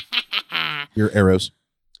fire from your arrows.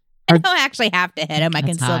 I don't actually have to hit him. I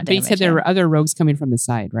can That's still hot. But you damage said there him. were other rogues coming from the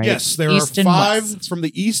side, right? Yes, there East are and 5 west. from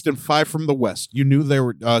the east and 5 from the west. You knew there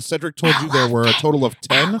were... Cedric told you there were a total of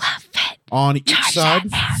 10 on each side.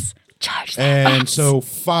 And so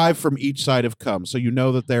 5 from each side have come. So you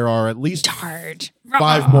know that there are at least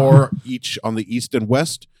 5 more each on the east and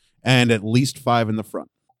west, and at least 5 in the front.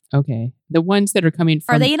 Okay. The ones that are coming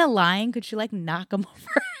from... Are they in a line? Could you knock them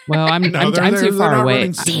over? Well, I'm too they're far not away.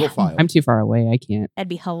 running single file. I'm too far away. I can't. That'd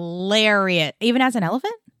be hilarious. Even as an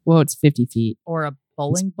elephant? Well, it's 50 feet Or a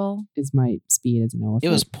bowling ball? is my speed as an elephant. It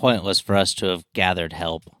was pointless for us to have gathered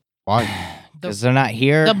help Why? because they're not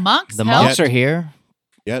here. The monks The helped? monks are here.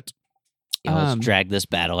 Yet. Let's Um, drag this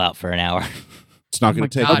battle out for an hour. It's not going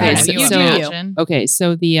to take... God. Okay, Can so- you so- imagine? Okay,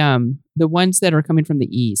 so the ones that are coming from the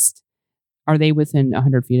east, are they within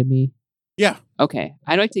 100 feet of me? Yeah, Okay.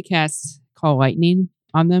 I'd like to cast Call Lightning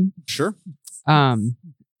on them. sure.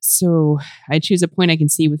 So I choose a point I can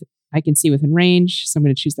see within range. So I'm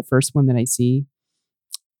going to choose the first one that I see.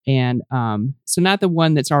 And so not the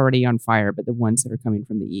one that's already on fire, but the ones that are coming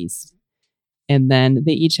from the east. And then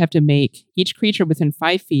they each have to make, each creature within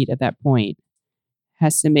 5 feet at that point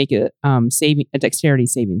has to make a dexterity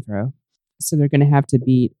saving throw. So they're going to have to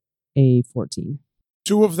beat a 14.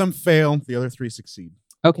 2 of them fail. The other 3 succeed.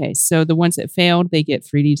 Okay, so the ones that failed, they get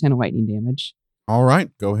 3d10 of lightning damage. All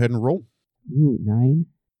right, go ahead and roll. Ooh, 9.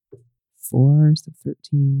 4, so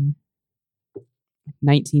 13.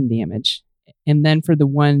 19 damage. And then for the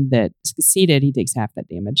one that succeeded, he takes half that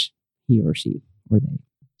damage. He or she or they.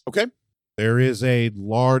 Okay. There is a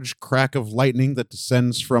large crack of lightning that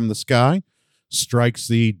descends from the sky, strikes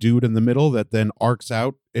the dude in the middle, that then arcs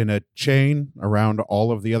out in a chain around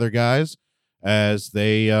all of the other guys as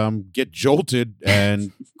they get jolted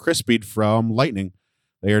and crispied from lightning.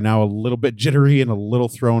 They are now a little bit jittery and a little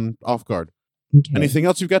thrown off guard. Okay. Anything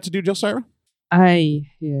else you've got to do, Jelsira?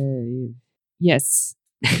 Yes.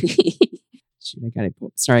 Shoot, I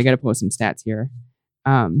gotta pull some stats here.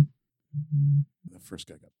 The first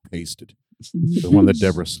guy got pasted. The one that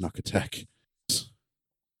Deborah snuck attack.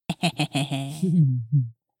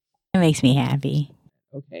 It makes me happy.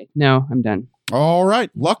 Okay. No, I'm done. All right,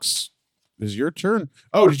 Lux, it is your turn.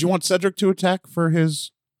 Oh, did you want Cedric to attack for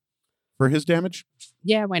his damage?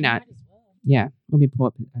 Yeah, why not? Yeah. Let me pull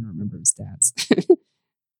up. I don't remember his stats.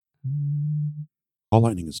 All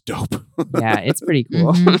lightning is dope. Yeah, it's pretty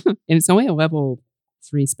cool. Mhm. And it's only a level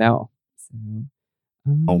 3 spell. So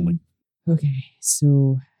Only. Okay,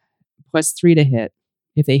 so +3 to hit.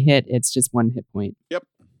 If they hit, it's just 1 hit point.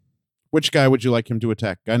 Which guy would you like him to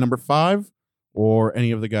attack? Guy number 5 or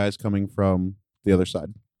any of the guys coming from the other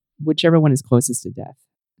side? Whichever one is closest to death.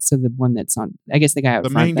 So the one that's on, I guess the guy out The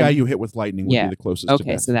front. main guy you hit with lightning would Yeah. be the closest to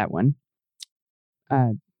Okay, death. so that one.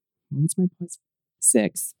 What was my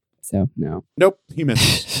 +6? So no. Nope, he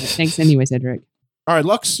misses. Thanks anyway, Cedric. All right,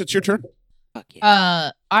 Lux, it's your turn. Fuck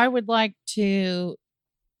yeah. I would like to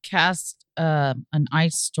cast an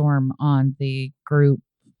ice storm on the group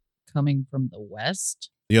coming from the west.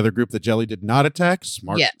 The other group that Jelly did not attack.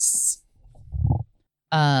 Smart. Yes.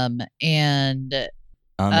 And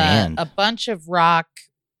On the end. a bunch of rock,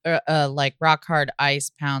 like rock hard ice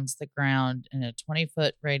pounds the ground in a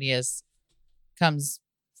 20-foot radius, comes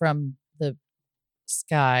from the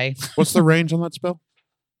sky. What's the range on that spell?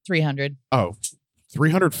 300. Oh,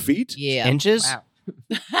 300 feet? Yeah. Inches?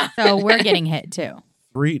 So we're getting hit too.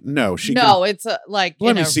 No, she No, it's like.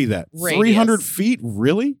 Let in me a see that. radius. 300 feet?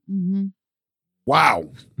 Really? Mhm.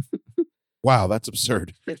 Wow. Wow, that's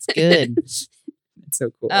absurd. It's good. It's so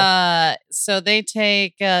cool. So they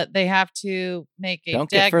take. They have to make a. Don't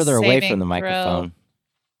dex get further away saving from the throw. microphone.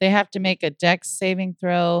 They have to make a dex saving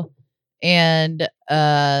throw, and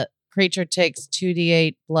creature takes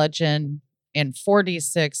 2d8 bludgeon and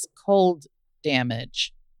 4d6 cold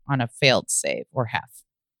damage on a failed save or half.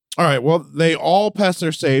 All right, well, they all pass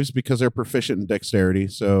their saves because they're proficient in dexterity.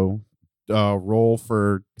 So roll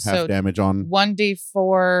for half So damage on.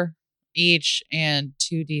 1d4 each and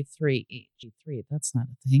 2d3 each. 3, that's not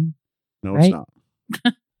a thing. No, right? it's not.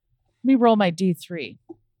 Let me roll my D3.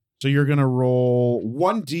 So you're going to roll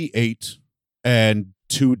 1d8 and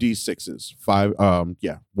 2d6s.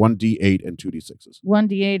 1d8 and 2d6s.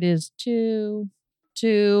 1d8 is 2,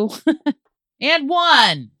 and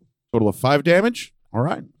 1. Total of 5 damage. All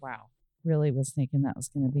right. Wow. Really was thinking that was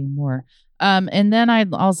going to be more. And then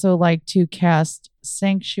I'd also like to cast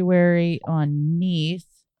Sanctuary on Neath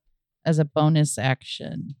as a bonus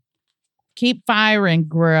action. Keep firing,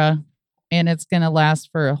 Grah, and it's going to last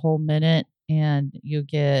for a whole minute, and you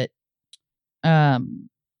get the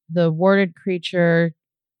warded creature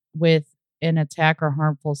with an attack or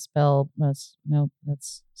harmful spell that's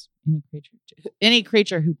any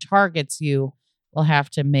creature who targets you will have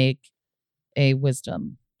to make a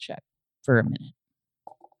wisdom check for a minute.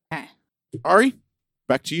 Ari,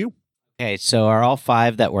 back to you. Okay, so are all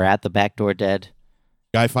 5 that were at the back door dead?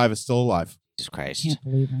 Guy 5 is still alive. Jesus Christ. Can't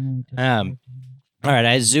believe I only did All right,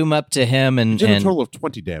 I zoom up to him You and did a total of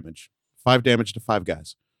 20 damage. 5 damage to 5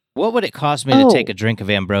 guys. what would it cost me to take a drink of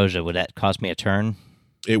ambrosia? Would that cost me a turn?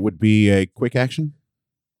 It would be a quick action.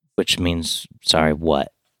 Which means, sorry,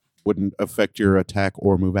 what? Wouldn't affect your attack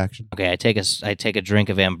or move action. Okay, I take a drink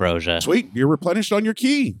of ambrosia. Sweet. You're replenished on your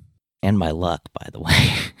key. And my luck, by the way.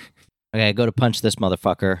 Okay, I go to punch this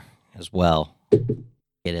motherfucker as well.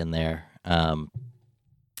 Get in there.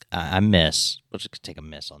 I miss. We'll just take a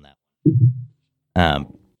miss on that.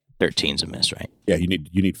 13's a miss, right? Yeah, you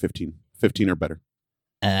need 15. 15 or better.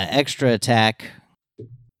 Extra attack.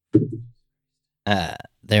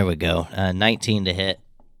 There we go. 19 to hit.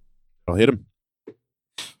 I'll hit him.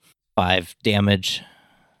 5 damage.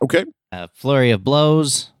 Okay. Flurry of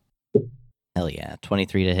blows. Hell yeah.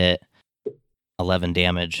 23 to hit. 11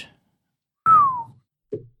 damage.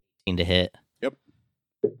 18 to hit. Yep.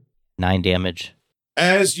 9 damage.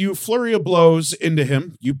 As you flurry of blows into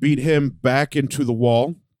him, you beat him back into the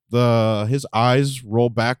wall. His eyes roll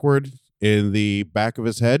backward in the back of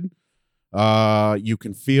his head. You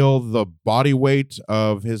can feel the body weight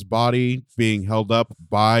of his body being held up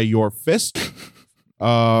by your fist.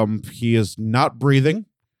 He is not breathing.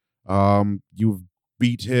 You've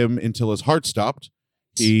beat him until his heart stopped.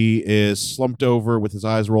 He is slumped over with his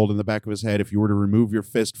eyes rolled in the back of his head. If you were to remove your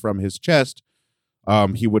fist from his chest,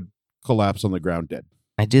 he would collapse on the ground dead.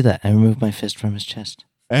 I do that. I remove my fist from his chest.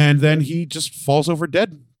 And then he just falls over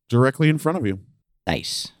dead directly in front of you.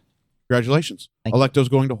 Nice. Congratulations. Thank you. Electo's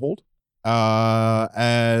going to hold.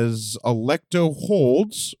 As Electo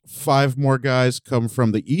holds, 5 more guys come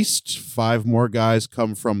from the east, 5 more guys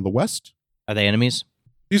come from the west. Are they enemies?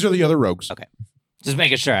 These are the other rogues. Okay. Just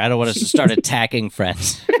making sure. I don't want us to start attacking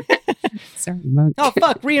friends. Sorry, Monk. Oh,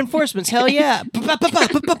 fuck. Reinforcements. Hell yeah.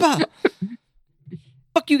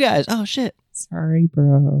 Fuck you guys. Oh, shit. Sorry,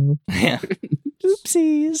 bro. Yeah.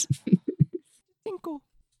 Oopsies. Tinkle.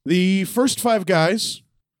 The first 5 guys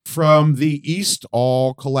from the east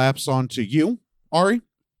all collapse onto you, Ari.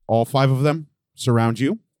 All 5 of them surround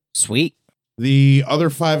you. Sweet. The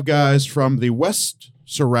other 5 guys from the west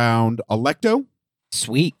surround Electo.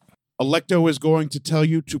 Sweet. Electo is going to tell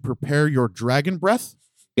you to prepare your dragon breath.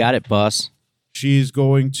 Got it, boss. She's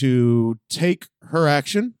going to take her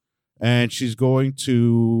action and she's going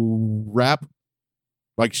to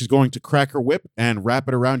she's going to crack her whip and wrap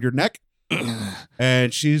it around your neck.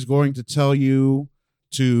 And she's going to tell you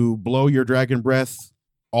to blow your dragon breath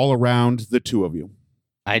all around the 2 of you.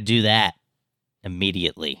 I do that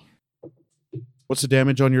immediately. What's the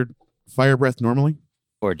damage on your fire breath normally?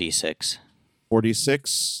 4d6.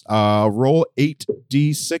 4d6. Roll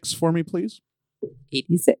 8d6 for me, please.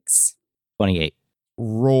 86. 28.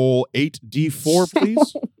 Roll 8d4,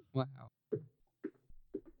 please. Wow.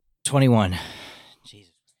 21.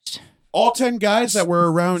 Jesus Christ. All 10 guys that were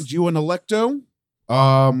around you and Electo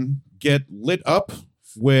get lit up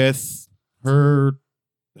with her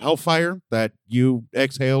hellfire that you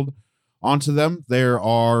exhaled onto them. There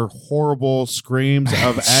are horrible screams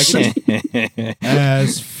of agony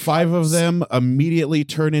as 5 of them immediately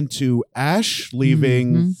turn into ash,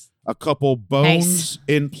 leaving a couple bones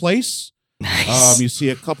in place. Nice. You see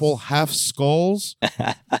a couple half skulls.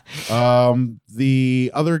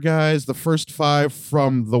 The other guys, the first 5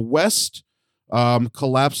 from the west,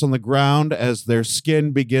 collapse on the ground as their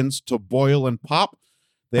skin begins to boil and pop.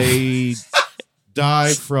 They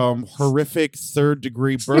die from horrific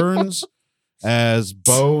 3rd-degree burns as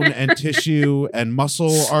bone and tissue and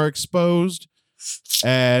muscle are exposed.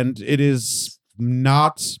 And it is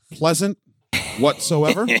not pleasant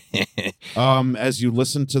whatsoever. As you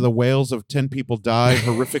listen to the wails of 10 people die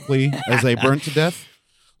horrifically as they burn to death.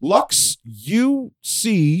 Lux, you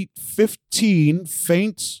see 15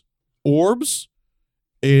 faint orbs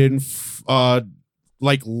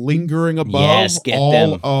like lingering above Yes, get all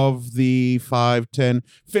them. of the 5, 10,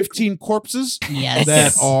 15 corpses Yes.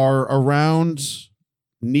 that are around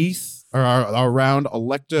Neath, or are around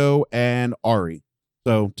Alecto and Ari.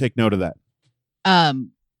 So take note of that.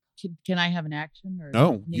 Can I have an action? Or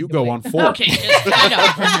No, need you to go wait? on 4. Okay.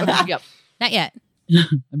 I know. Yep. Not yet.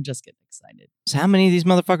 I'm just getting excited. So how many of these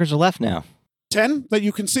motherfuckers are left now? 10 that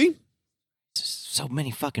you can see. So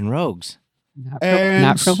many fucking rogues.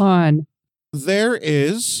 Not for long. There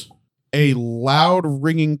is a loud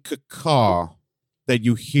ringing caw that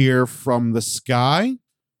you hear from the sky.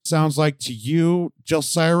 Sounds like to you,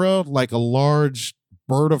 Jelsira, like a large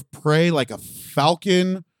bird of prey, like a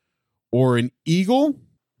falcon or an eagle.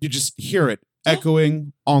 You just hear it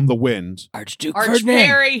echoing on the wind. Archduke Ferdinand.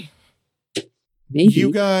 Archberry. Maybe.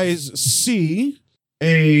 You guys see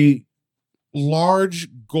a large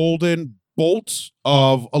golden bolt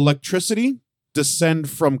of electricity descend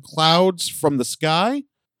from clouds from the sky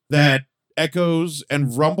that echoes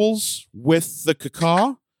and rumbles with the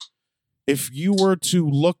caw. If you were to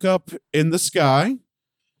look up in the sky,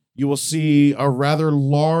 you will see a rather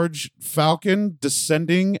large falcon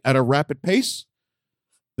descending at a rapid pace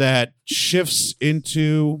that shifts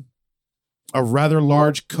into a rather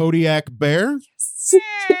large Kodiak bear.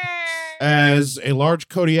 As a large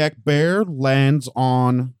Kodiak bear lands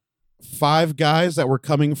on 5 guys that were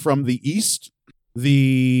coming from the east,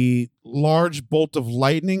 the large bolt of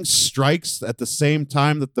lightning strikes at the same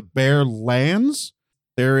time that the bear lands.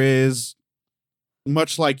 There is,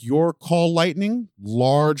 much like your call lightning,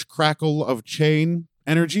 large crackle of chain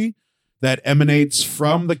energy that emanates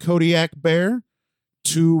from the Kodiak bear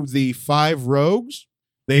to the 5 rogues.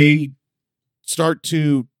 They start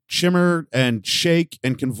to shimmer and shake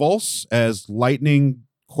and convulse as lightning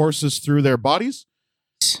courses through their bodies.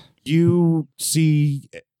 You see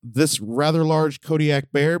this rather large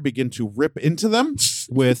Kodiak bear begin to rip into them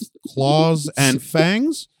with claws and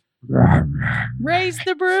fangs. Raise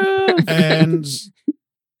the roof. And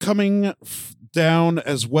coming down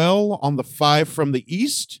as well on the 5 from the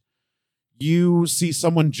east, you see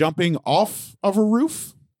someone jumping off of a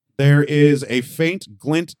roof. There is a faint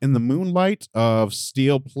glint in the moonlight of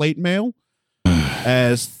steel plate mail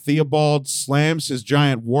as Theobald slams his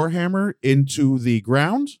giant warhammer into the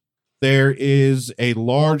ground. There is a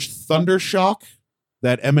large thunder shock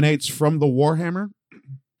that emanates from the warhammer,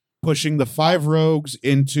 pushing the 5 rogues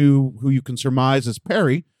into who you can surmise is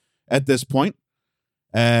Perry at this point,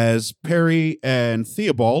 as Perry and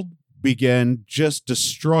Theobald begin just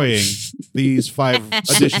destroying these 5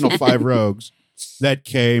 additional 5 rogues that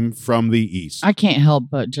came from the east. I can't help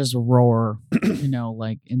but just roar,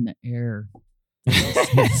 like in the air.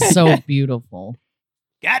 It's so beautiful.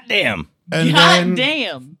 Goddamn. And God then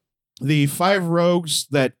damn. the 5 rogues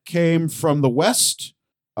that came from the west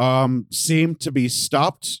seem to be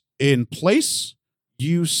stopped in place.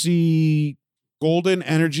 You see golden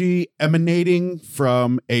energy emanating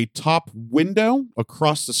from a top window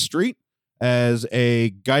across the street as a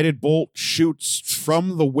guided bolt shoots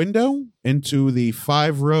from the window into the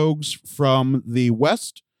 5 rogues from the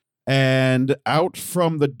west. And out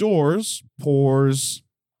from the doors pours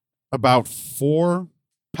about 4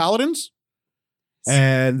 paladins.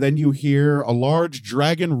 And then you hear a large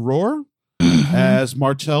dragon roar as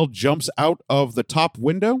Martel jumps out of the top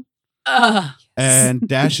window and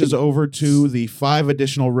dashes over to the 5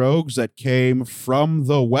 additional rogues that came from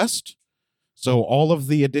the west. So all of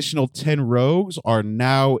the additional 10 rogues are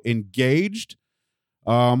now engaged,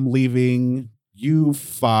 leaving you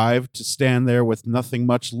 5 to stand there with nothing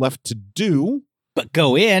much left to do. But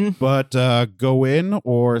go in. But go in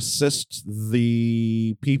or assist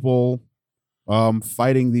the people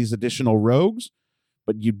fighting these additional rogues.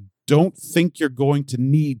 But you don't think you're going to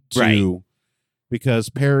need to, Right. because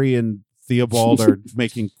Perry and Theobald are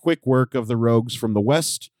making quick work of the rogues from the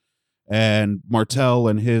west. And Martel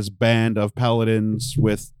and his band of paladins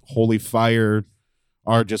with holy fire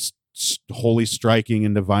are just holy striking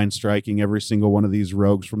and divine striking every single one of these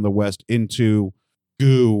rogues from the west into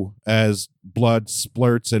goo as blood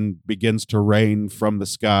splurts and begins to rain from the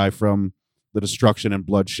sky from the destruction and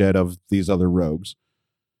bloodshed of these other rogues.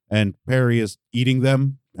 And Perry is eating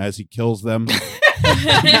them as he kills them.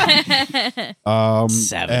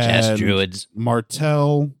 Savage-ass and druids.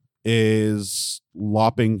 Martel is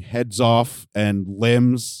lopping heads off and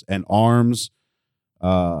limbs and arms,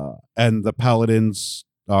 and the paladins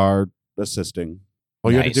are assisting.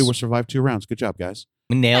 All you had to Nice. do was survive 2 rounds. Good job, guys.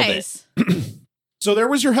 We nailed it. Nice. So there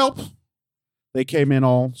was your help. They came in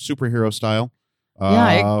all superhero style.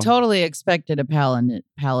 Yeah, I totally expected a paladin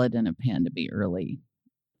and a pan to be early.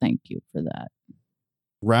 Thank you for that.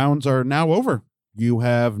 Rounds are now over. You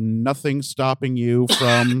have nothing stopping you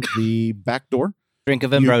from the back door. Drink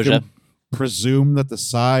of You ambrosia. can presume that the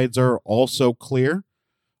sides are also clear.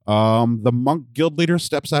 The monk guild leader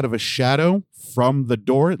steps out of a shadow from the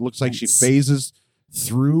door. It looks like she Nice. phases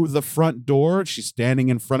through the front door. She's standing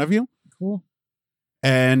in front of you. Cool.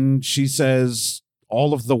 And she says,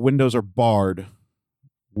 all of the windows are barred.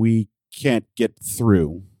 We can't get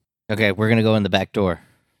through. Okay, we're going to go in the back door.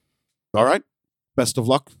 All right. Best of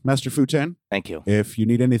luck, Master Futan. Thank you. If you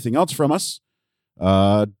need anything else from us,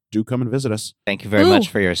 do come and visit us. Thank you very Ooh. much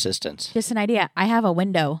for your assistance. Just an idea. I have a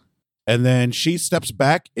window. And then she steps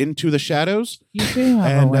back into the shadows. You do have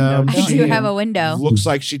a And, window. I I don't do you? have a window. Looks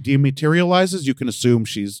like she dematerializes. You can assume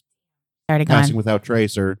she's Already passing gone. without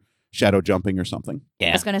trace or shadow jumping or something. I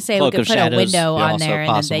Yeah. was going to say Cloak we could of put Shadows, a window yeah, on also there and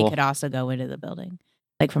then possible. they could also go into the building,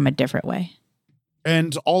 like from a different way.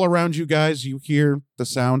 And all around you guys, you hear the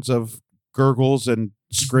sounds of gurgles and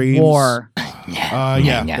screams. War.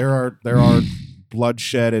 Yeah, there are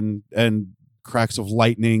bloodshed and cracks of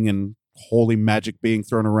lightning and holy magic being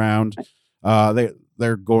thrown around.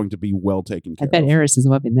 They're going to be well taken I care bet of. Eris is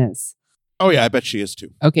loving this. Oh yeah, I bet she is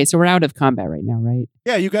too. Okay, so we're out of combat right now, right?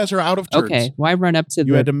 Yeah, you guys are out of turns. Okay, why run up to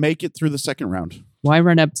You had to make it through the second round. why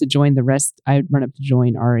run up to join the rest? I run up to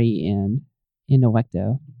join Ari and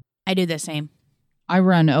Electo. I do the same. I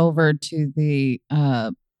run over to the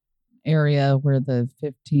area where the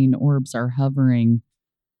 15 orbs are hovering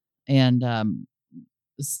and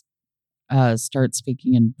start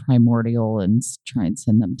speaking in primordial and try and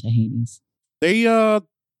send them to Hades. They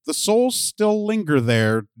the souls still linger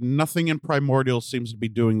there. Nothing in primordial seems to be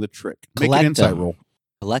doing the trick. Make Collect an insight them. roll.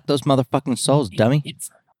 Collect those motherfucking souls, dummy.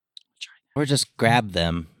 Infernal. Or just grab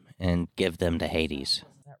them and give them to Hades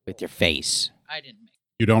with your face. I didn't make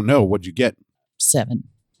You don't know. What'd you get? 7.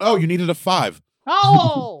 Oh, you needed a 5.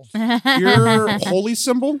 Oh! Your holy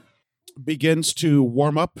symbol begins to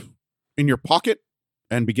warm up in your pocket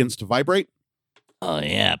and begins to vibrate. Oh,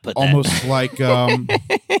 yeah. Put that. Almost like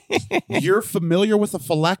you're familiar with a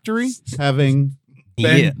phylactery, having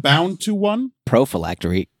been Yeah. bound to one.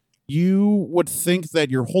 Prophylactory. You would think that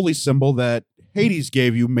your holy symbol that Hades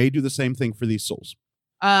gave you may do the same thing for these souls.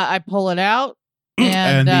 I pull it out And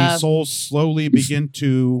and, the souls slowly begin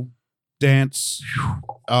to dance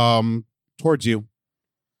towards you.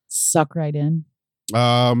 suck right in.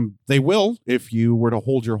 They will if you were to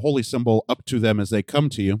hold your holy symbol up to them as they come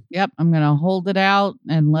to you. Yep, I'm going to hold it out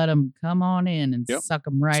and let them come on in and Yep. suck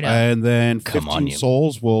them right up. And then Come 15 on, you.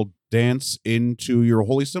 souls will dance into your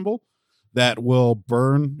holy symbol that will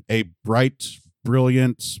burn a bright,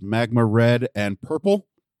 brilliant magma red and purple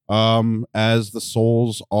as the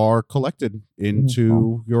souls are collected into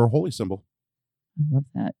Beautiful. your holy symbol. I love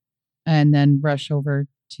that. And then rush over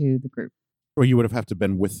to the group. Or you would have to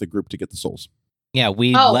been with the group to get the souls. Yeah,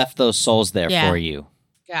 we Oh. left those souls there Yeah. for you.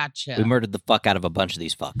 Gotcha. We murdered the fuck out of a bunch of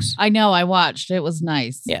these fucks. I know. I watched. It was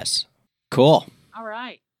nice. Yes. Cool. All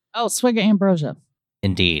right. Oh, swig of ambrosia.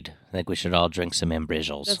 Indeed. I think we should all drink some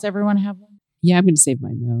ambrosials. Does everyone have one? Yeah, I'm going to save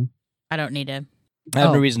mine though. I don't need to. I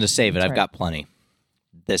have no Oh, reason to save it. that's I've right. got plenty.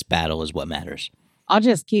 This battle is what matters. I'll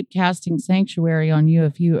just keep casting sanctuary on you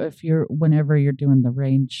if you're whenever you're doing the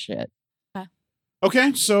range shit.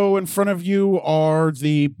 Okay, so in front of you are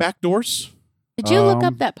the back doors. Did you look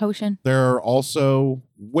Um, up that potion? There are also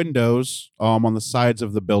windows on the sides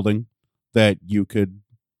of the building that you could,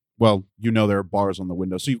 well, you know there are bars on the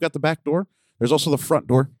window. So you've got the back door. There's also the front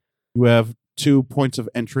door. You have 2 points of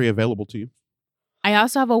entry available to you. I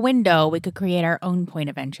also have a window. We could create our own point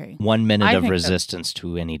of entry. 1 minute I of think that- resistance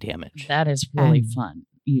to any damage. That is really Um, fun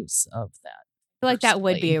use of that. I feel like that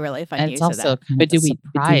would be Personally. a really fun And use it's of also that. kind But of do a we?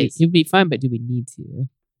 surprise. It would be fun, but do we need to?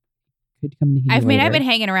 Could come in handy. I mean, I've later. been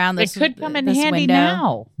hanging around It this. could come in this handy window.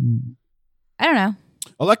 now. I don't know.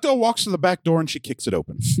 Electo walks to the back door and she kicks it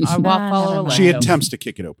open. I Nah, walk follow never mind. She Electo. attempts to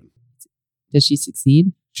kick it open. Does she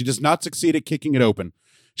succeed? She does not succeed at kicking it open.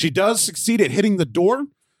 She does succeed at hitting the door,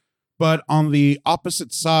 but on the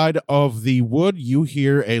opposite side of the wood, you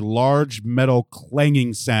hear a large metal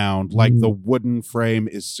clanging sound like the wooden frame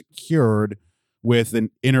is secured with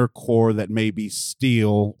an inner core that may be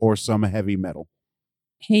steel or some heavy metal.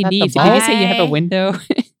 Hey, Is that the Neve, did you say you have a ball? window?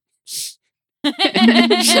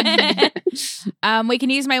 We can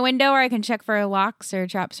use my window, or I can check for locks or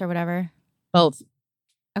traps or whatever. Both.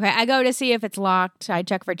 Okay, I go to see if it's locked. I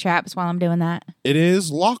check for traps while I'm doing that. It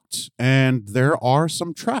is locked, and there are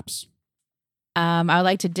some traps. I would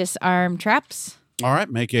like to disarm traps. All right,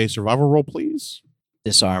 make a survival roll, please.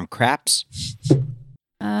 Disarm craps.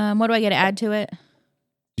 What do I get to add to it?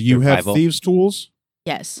 Do you have Survival. thieves' tools?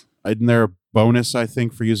 Yes. Isn't there a bonus, I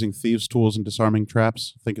think, for using thieves' tools and disarming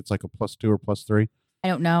traps? I think it's like a +2 or +3. I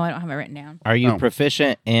don't know. I don't have it written down. Are you Oh.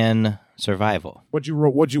 proficient in survival? What'd you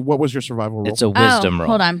roll? What was your survival roll? It's a wisdom roll.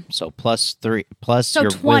 Hold on. So +3 plus So your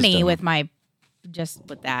 20 wisdom. with my, just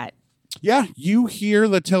with that. Yeah, you hear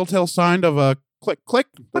the telltale sign of a click, click.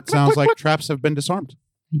 That sounds like traps have been disarmed.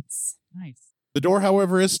 Nice. The door,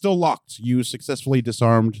 however, is still locked. You successfully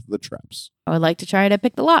disarmed the traps. I would like to try to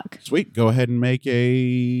pick the lock. Sweet. Go ahead and make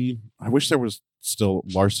a. I wish there was still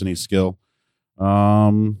larceny skill.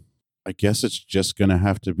 I guess it's just gonna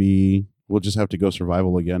have to be. We'll just have to go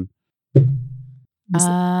survival again.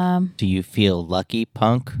 Do you feel lucky,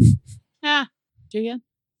 punk? Do you?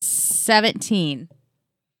 17.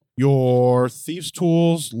 Your thieves'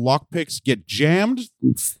 tools, lockpicks get jammed.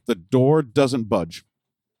 The door doesn't budge.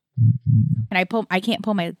 Can I pull? I can't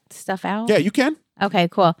pull my stuff out. Yeah, you can. Okay,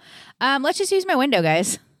 cool. Let's just use my window,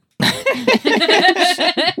 guys.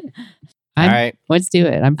 All right. Let's do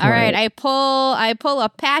it. I'm for All right, it. I pull a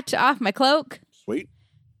patch off my cloak. Sweet.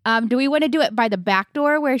 Do we want to do it by the back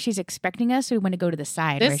door where she's expecting us, or we want to go to the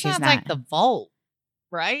side where This she's sounds not? like the vault,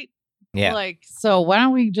 right? Yeah. Like, so why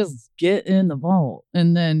don't we just get in the vault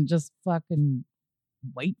and then just fucking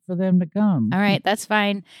wait for them to come? All right, that's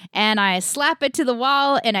fine. And I slap it to the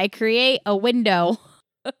wall, and I create a window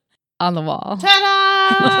on the wall.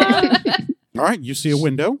 Ta-da! All right, you see a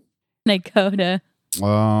window. And I go to.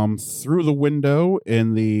 Through the window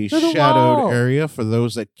in the Through the shadowed wall. area, for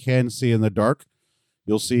those that can see in the dark,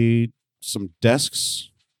 you'll see some desks.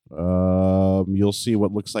 You'll see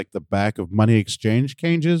what looks like the back of money exchange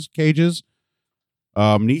cages.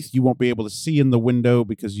 Neath, you won't be able to see in the window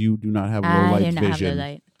because you do not have low I light do not have vision. the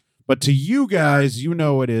light. But to you guys, you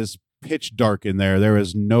know it is pitch dark in there. There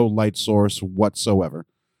is no light source whatsoever.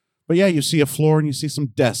 But yeah, you see a floor and you see some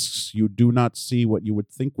desks. You do not see what you would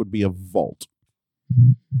think would be a vault.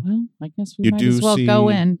 Well, I guess we You might do as well go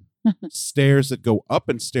see- in. Stairs that go up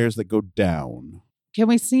and stairs that go down. Can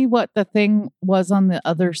we see what the thing was on the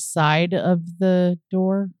other side of the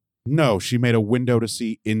door? No, she made a window to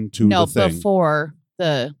see into No, the thing. before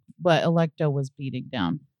what Electo was beating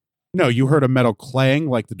down. No, you heard a metal clang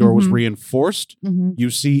like the door was Mhm. reinforced. Mm-hmm. You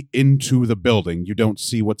see into the building. You don't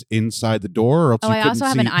see what's inside the door. Or else Oh, you I couldn't also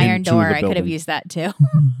have see an iron into door. the I could have building. used that too.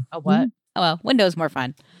 A what? Oh well, window's more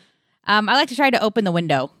fun. I like to try to open the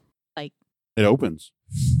window. It opens.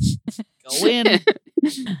 Go in.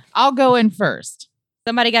 I'll go in first.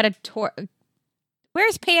 Somebody got a tour.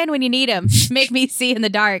 Where's Pan when you need him? Make me see in the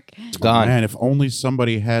dark. It's gone. Man, if only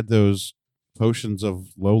somebody had those potions of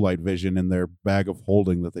low light vision in their bag of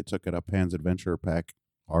holding that they took at a Pan's Adventure pack.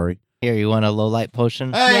 Ari. Here, you want a low light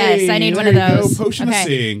potion? Yes, I need one there of you go. those. Potion Okay. of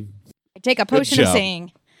seeing. I take a Good potion of job.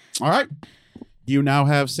 seeing. All right. You now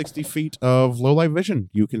have 60 feet of low light vision.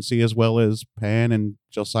 You can see as well as Pan and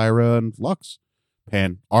Jelsira and Lux.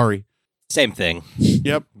 Pan, Ari. Same thing.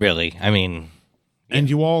 Yep. Really. I mean, And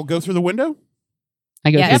you all go through the window?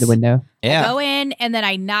 I go Yes. through the window. yeah. Go in and then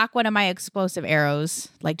I knock one of my explosive arrows.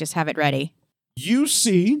 Like just have it ready. You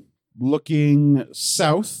see, looking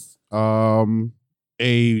south,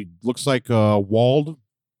 looks like a walled,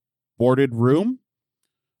 boarded room.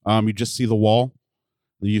 You just see the wall.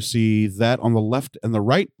 You see that on the left and the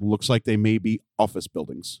right. Looks like they may be office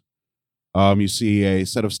buildings. You see a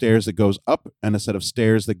set of stairs that goes up and a set of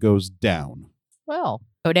stairs that goes down. Well,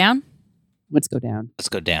 Go down. Let's go down. Let's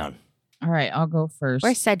go down. all right, I'll go first.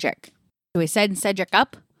 Where's Cedric? Do we send Cedric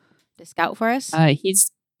up to scout for us?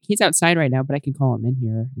 He's outside right now, but I can call him in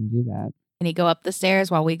here and do that. Can he go up the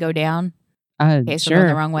stairs while we go down? In case we're going the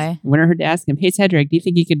Sure. wrong way. Wanted her to ask him, "Hey Cedric, do you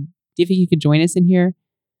think you could join us in here?"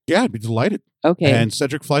 Yeah, I'd be delighted. Okay. And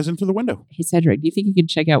Cedric flies in through the window. Hey Cedric, do you think you could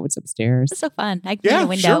check out what's upstairs? That's so fun. I can Yeah, see a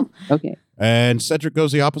window. Okay. And Cedric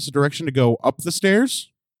goes the opposite direction to go up the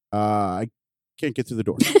stairs. I can't get through the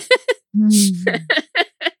door.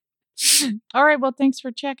 All right, well, thanks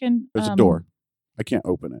for checking. There's a door. I can't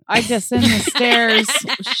open it. I descend the stairs,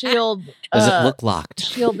 shield, Does it look locked?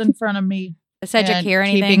 shield in front of me. Does Cedric and hear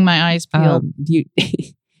anything? Keeping my eyes peeled. Do you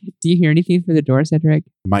do you hear anything through the door, Cedric?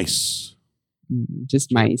 Mice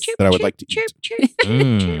Just mice. that I would like to eat.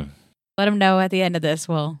 Mm. Let him know at the end of this.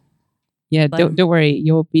 We'll. Yeah, Let him- don't worry.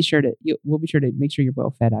 We'll be sure to make sure you're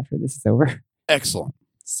well fed after this is over. Excellent.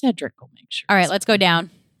 Cedric will make sure. All right, let's go down.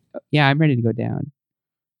 Yeah, I'm ready to go down.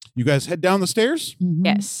 You guys head down the stairs. Mhm.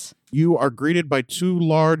 Yes. You are greeted by two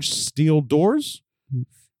large steel doors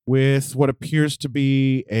with what appears to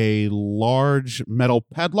be a large metal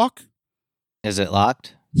padlock. Is it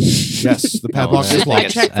locked? Yes, the padlock I is think locked.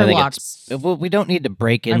 it's- Check I for think locks. Well, we don't need to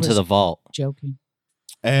break I into was- the vault. Joking.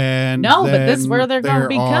 And No, but this is then where they're gonna there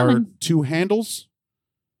be are coming. two handles,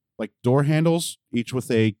 like door handles, each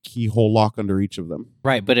with a keyhole lock under each of them.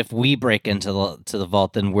 Right, but if we break into the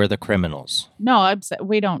vault, then we're the criminals. No,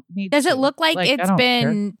 we don't need. Does to. it look like I it's don't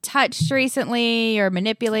been touched recently or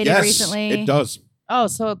manipulated Yes, recently? it does. care. Oh,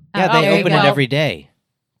 so Yeah, Oh, they there you open it go. every day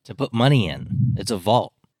to put money in. It's a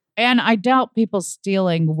vault. And I doubt people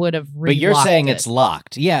stealing would have. But you're relocked saying it. it's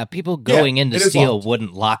locked. Yeah, people going in to it is steal locked.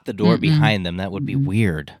 wouldn't lock the door Mm-mm. behind them. That would be Mm-mm.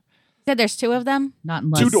 weird. You said there's two of them. not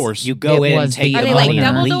unless 2 doors. You go It in, was take the Are the they other like money, and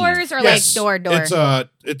double leave. doors or Yes, like door?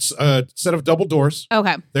 It's a set of double doors.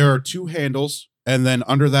 Okay. There are 2 handles, and then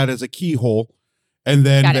under that is a keyhole, and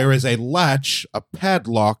then Got it. there is a latch, a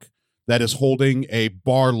padlock that is holding a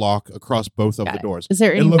bar lock across both of Got the it. doors. Is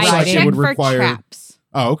there It any looks I like it checked would for require- traps.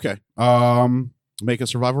 Oh, okay. Make a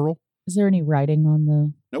survival roll. Is there any writing on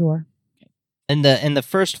the Nope. door? In the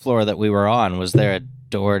first floor that we were on, was there a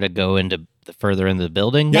door to go into the further into the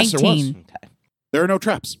building? Yes, there was. 19. Okay. There are no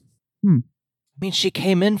traps. I mean, she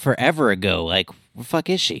came in forever ago. Like, where the fuck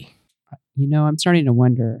is she? I'm starting to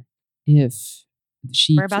wonder if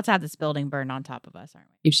she We're about to have this building burned on top of us, aren't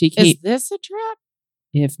we? if she Is came, this a trap?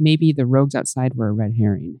 if maybe the rogues outside were a red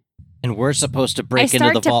herring. And we're supposed to I break into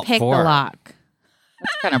start the to vault pick for. the lock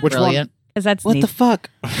That's kind of Which one? brilliant. because that's What neat. the fuck?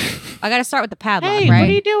 I got to start with the padlock, Hey, right? what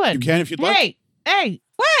are you doing? You can if you'd like. Hey,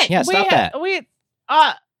 what? Yeah, stop that.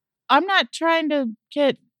 I'm not trying to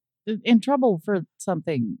get in trouble for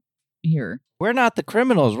something here. We're not the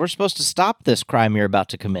criminals. We're supposed to stop this crime you're about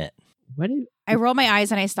to commit. What is I roll my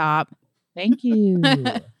eyes and I stop. Thank you.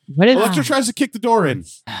 what is Electra tries to kick the door in,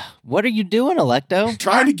 What are you doing, Electo?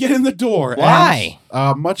 trying to get in the door. Why?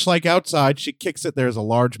 And, much like outside, she kicks it. There's a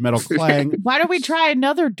large metal clang. Why don't we try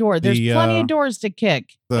another door? There's The, plenty of doors to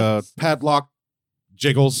kick. The padlock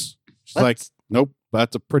jiggles. She's like, Let's- nope,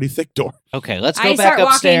 that's a pretty thick door. Okay, let's go I back start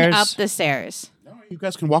upstairs. walking up the stairs. No, you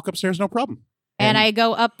guys can walk upstairs, no problem. And I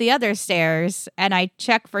go up the other stairs and I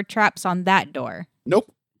check for traps on that door.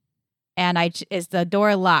 Nope, And is the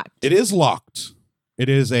door locked? it is locked. It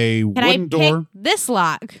is a Can I wooden pick door. this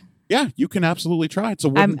lock? Yeah, you can absolutely try. It's a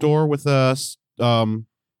wooden I'm- door with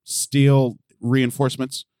steel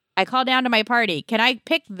reinforcements. I call down to my party. Can I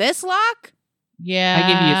pick this lock? Yeah. I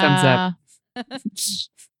give you a thumbs up.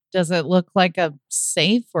 Does it look like a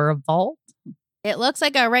safe or a vault? It looks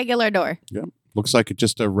like a regular door. Looks like it's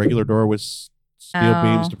just a regular door with steel Oh.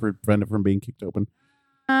 beams to prevent it from being kicked open.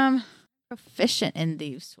 Proficient in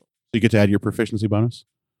these. So you get to add your proficiency bonus.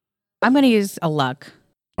 I'm going to use a luck.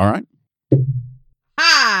 All right.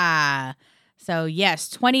 Ah! So, yes,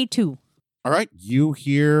 22. All right. You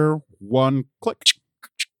hear one click.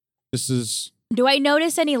 This is Do I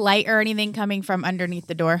notice any light or anything coming from underneath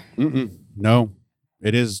the door? no.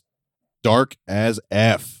 It is dark as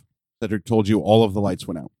F. Cedric told you all of the lights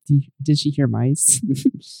went out. did she hear mice?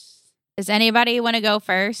 Does anybody want to go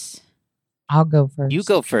first? I'll go first. You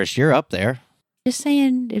go first. You're up there. Just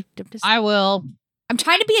saying. I will. I'm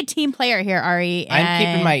trying to be a team player here, Ari. I'm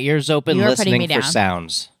keeping and my ears open, you're putting listening me for down.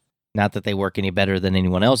 sounds. Not that they work any better than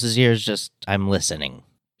anyone else's ears, just I'm listening.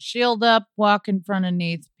 Shield up, walk in front of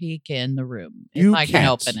Neath, peek in the room. If You I can can't.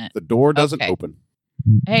 open it. The door doesn't Okay. open.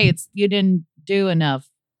 Hey, you didn't do enough.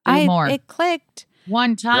 Do more. It clicked.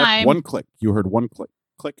 One Yep, time. one click. You heard one click.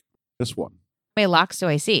 Click. This one. How many locks do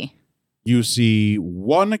I see? You see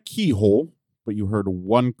one keyhole, but you heard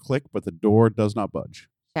one click, but the door does not budge.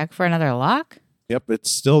 Check for another lock? Yep,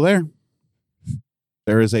 it's still there.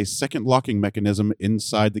 There is a second locking mechanism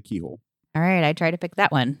inside the keyhole. All right, I try to pick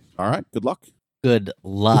that one. All right, good luck. Good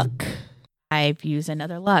luck. I've used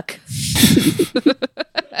another luck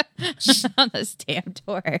on this damn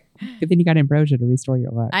door. Good thing you got ambrosia to restore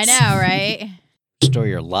your luck. I know, right? Restore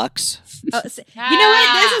your lucks. Oh, you know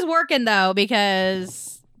what? This is working though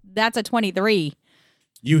because that's a 23,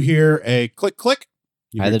 You hear a click, click.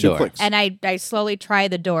 You Try hear the two door. clicks. and I slowly try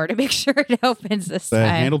the door to make sure it opens this The time.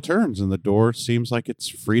 handle turns and the door seems like it's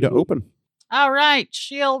free to open. All right,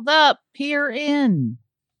 shield up, peer in.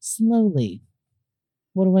 Slowly.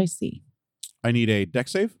 What do I see? I need a deck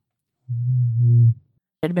save.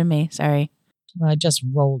 Should have been me. Sorry. Well, I just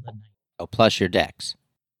rolled a 9. Oh, plus your dex.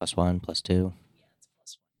 +1, +2. Yeah, it's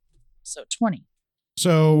plus 1. So 20.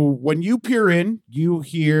 So when you peer in, you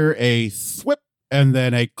hear a thwip and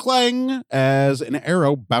then a clang as an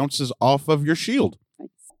arrow bounces off of your shield.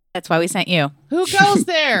 That's why we sent you. Who goes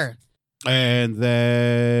there? And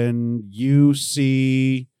then you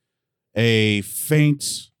see a faint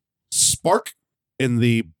spark in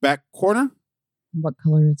the back corner. What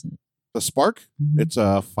color is it? The spark, it's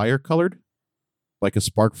fire colored, like a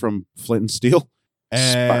spark from Flint and Steel.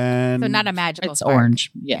 And So not a magical It's spark.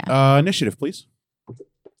 orange. Yeah. initiative, please.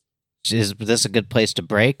 Is this a good place to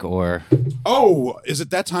break or? Oh, is it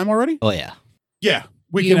that time already? Oh, yeah. Yeah.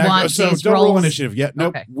 We You can want so these don't roll rolls? initiative yet.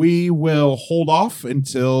 Nope. Okay. We will hold off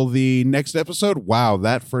until the next episode. Wow,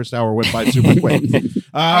 that first hour went by super quick.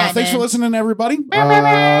 Thanks for listening, everybody.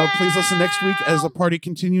 Please listen next week as the party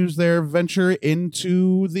continues their venture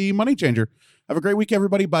into the Money Changer. Have a great week,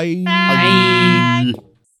 everybody. Bye. Bye.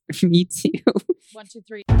 Me too. 1, 2,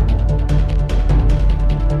 3.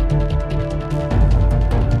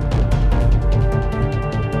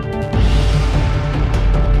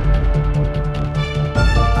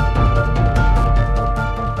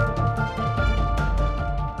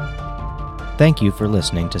 Thank you for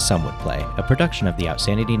listening to Some Would Play, a production of the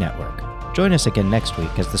Outsanity Network. Join us again next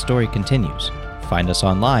week as the story continues. Find us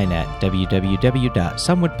online at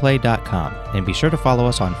www.somewouldplay.com and be sure to follow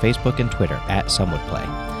us on Facebook and Twitter at Some Would Play.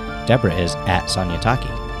 Deborah is at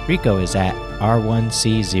Sonyataki. Rico is at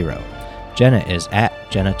R1C0. Jenna is at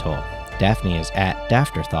Jenna Toll. Daphne is at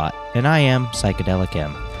Dafterthought. And I am Psychedelic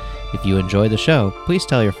M. If you enjoy the show, please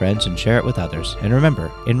tell your friends and share it with others. And remember,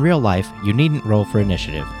 in real life, you needn't roll for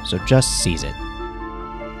initiative, so just seize it.